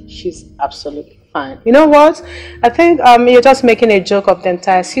head, she's absolutely fine. You know what? I think you're just making a joke of the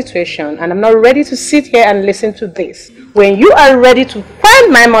entire situation, and I'm not ready to sit here and listen to this. When you are ready to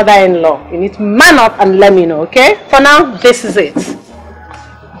find my mother-in-law, you need to man up and let me know, okay? For now, this is it. These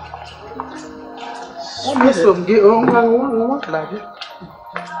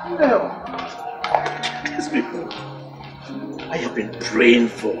people, I have been praying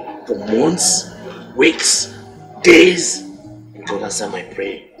for months, weeks, days, and God answered my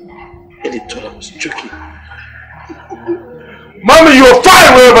prayer. And they thought I was joking. Mommy, you're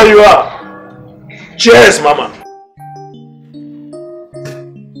fine wherever you are. Cheers, Mama.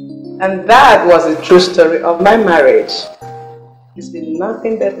 And that was the true story of my marriage. It's been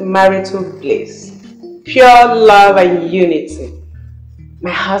nothing but marital bliss, pure love and unity.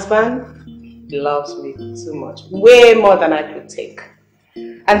 My husband loves me too much, way more than I could take.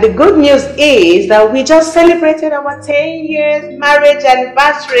 And the good news is that we just celebrated our 10 years marriage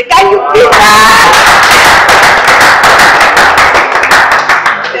anniversary. Can you feel that?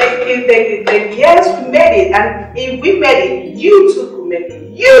 Thank you. Yes, we made it. And if we made it, you too could make it.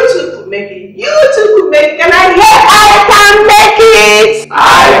 You too could make it. You too could make it. Can I hear I can make it?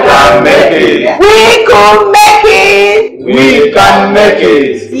 I can make it. We could make it. We can make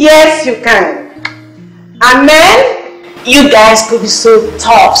it. Yes, you can. Amen. You guys could be so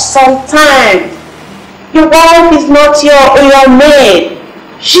tough sometimes. Your wife is not your maid.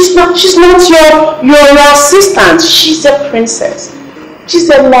 She's not your assistant. She's a princess. She's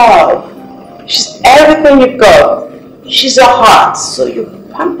a love. She's everything you've got. She's a heart. So you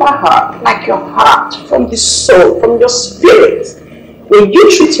pamper her like your heart, from the soul, from your spirit. When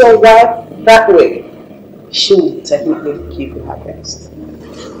you treat your wife that way, she will definitely give you her best.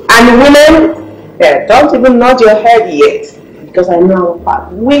 And women, don't even nod your head yet, because I know our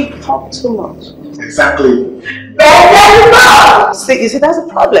part. We talk too much. Exactly. See, that's the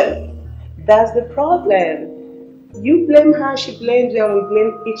problem. That's the problem. You blame her, she blames you, and we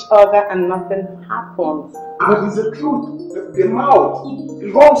blame each other, and nothing happens. And it's the truth. The mouth,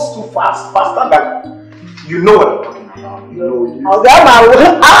 it runs too fast, faster than you know what I'm talking about. You know it. Oh, that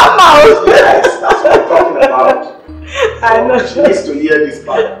mouth. Yes, that's what I'm talking about. So I know. She needs to hear this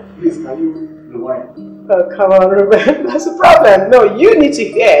part. Please, can you rewind? Oh, come on, Ruben. That's the problem. No, you need to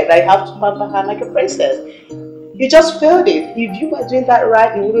hear that I have to pamper her like a princess. You just failed it. If you were doing that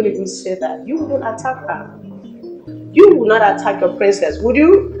right, you wouldn't even say that. You wouldn't attack her. You would not attack your princess, would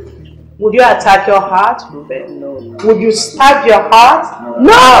you? Would you attack your heart, Ruben? No. Would you stab your heart?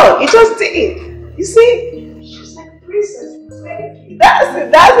 No, you just did. You see? She's like a princess. That's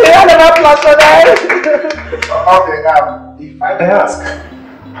it. That's it. Round of applause for that. Okay, if I may ask,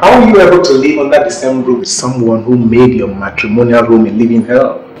 how are you able to live under the same roof with someone who made your matrimonial home a living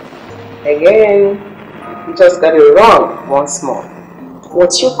hell? Again, you just got it wrong once more.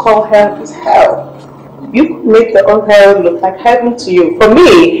 What you call hell is hell. You could make your own hell look like heaven to you. For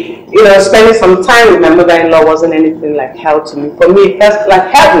me, spending some time with my mother-in-law wasn't anything like hell to me. For me, it felt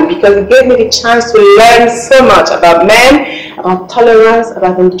like heaven because it gave me the chance to learn so much about men, about tolerance,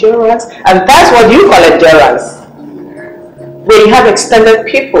 about endurance, and that's what you call endurance. When you have extended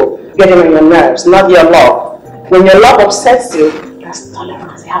people getting on your nerves, not your love. When your love upsets you, that's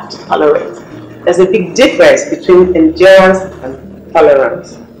tolerance. You have to tolerate. There's a big difference between endurance and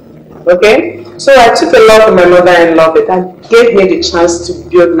tolerance. Okay? So I took a lot from my mother-in-law, but that gave me the chance to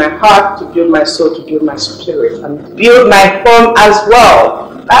build my heart, to build my soul, to build my spirit, and build my home as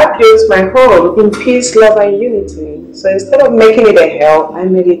well. I built my home in peace, love, and unity. So instead of making it a hell, I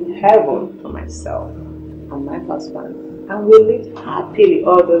made it heaven for myself and my husband. And we lived happily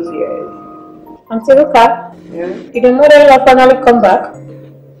all those years. Auntie Luka, did the mother-in-law finally come back?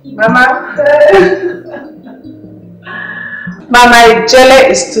 Mama, Mama Ijele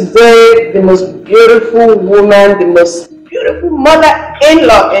is today the most beautiful woman, the most beautiful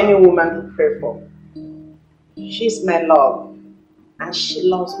mother-in-law any woman could pray for. She's my love, and she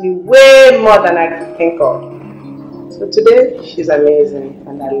loves me way more than I could think of. So today, she's amazing,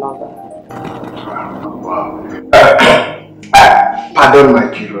 and I love her. Wow. Pardon my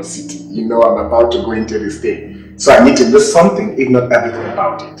curiosity. You know I'm about to go into this thing, so I need to know something, if not everything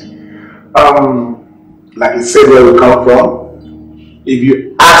about it. Like you said, where we come from. If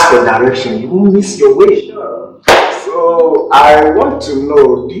you ask for direction, you won't miss your way. Sure. So I want to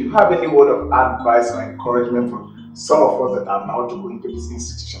know, do you have any word of advice or encouragement for some of us that are about to go into this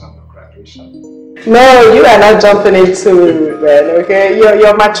institution of graduation? No, you are not jumping into it, okay?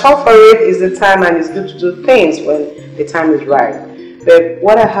 You're mature for it. Is the time, and it's good to do things when the time is right. But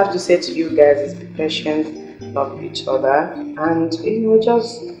what I have to say to you guys is be patient, love each other, and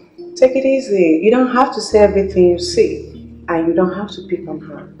just take it easy. You don't have to say everything you see. And you don't have to pick on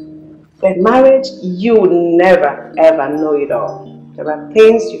her. But marriage, you will never ever know it all. There are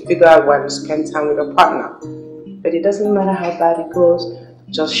things you figure out while you spend time with a partner. But it doesn't matter how bad it goes,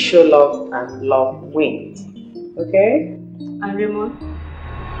 just show love and love wins. Okay? And Raymond?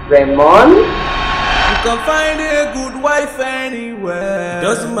 Raymond? You can find a good wife anywhere.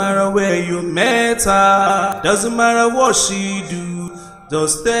 Doesn't matter where you met her. Doesn't matter what she do.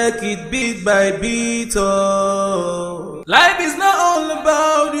 Just take it beat by beat, oh. Life is not all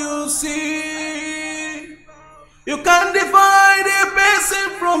about you, see. You can't divide a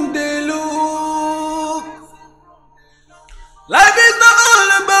person from the look. Life is not all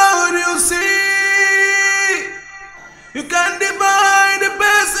about you, see. You can't divide a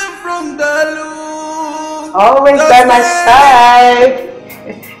person from the look. Always by my side.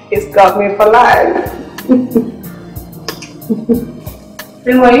 He's got me for life.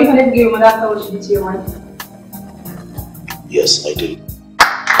 Then were you going to give your mother after what she did to your wife? Yes, I did.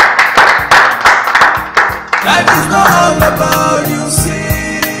 Life is not all about you,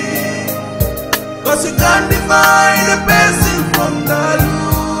 see. Cause you can't divide a person from the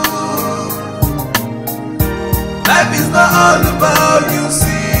look. Life is not all about you,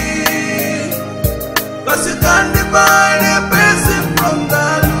 see. Cause you can't divide a person from the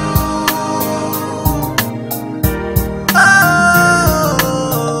look. Oh,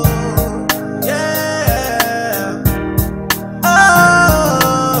 yeah.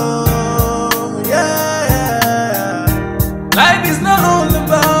 Oh.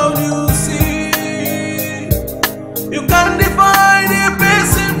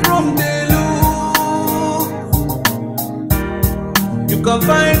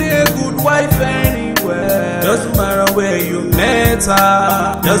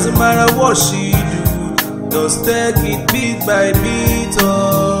 Doesn't matter what she do, just take it beat by beat.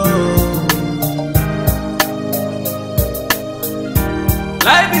 Oh.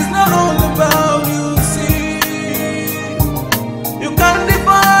 Life is not all about you, see. You can't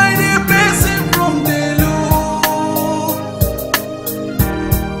define a blessing from the Lord.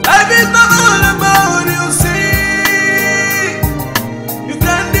 Life is not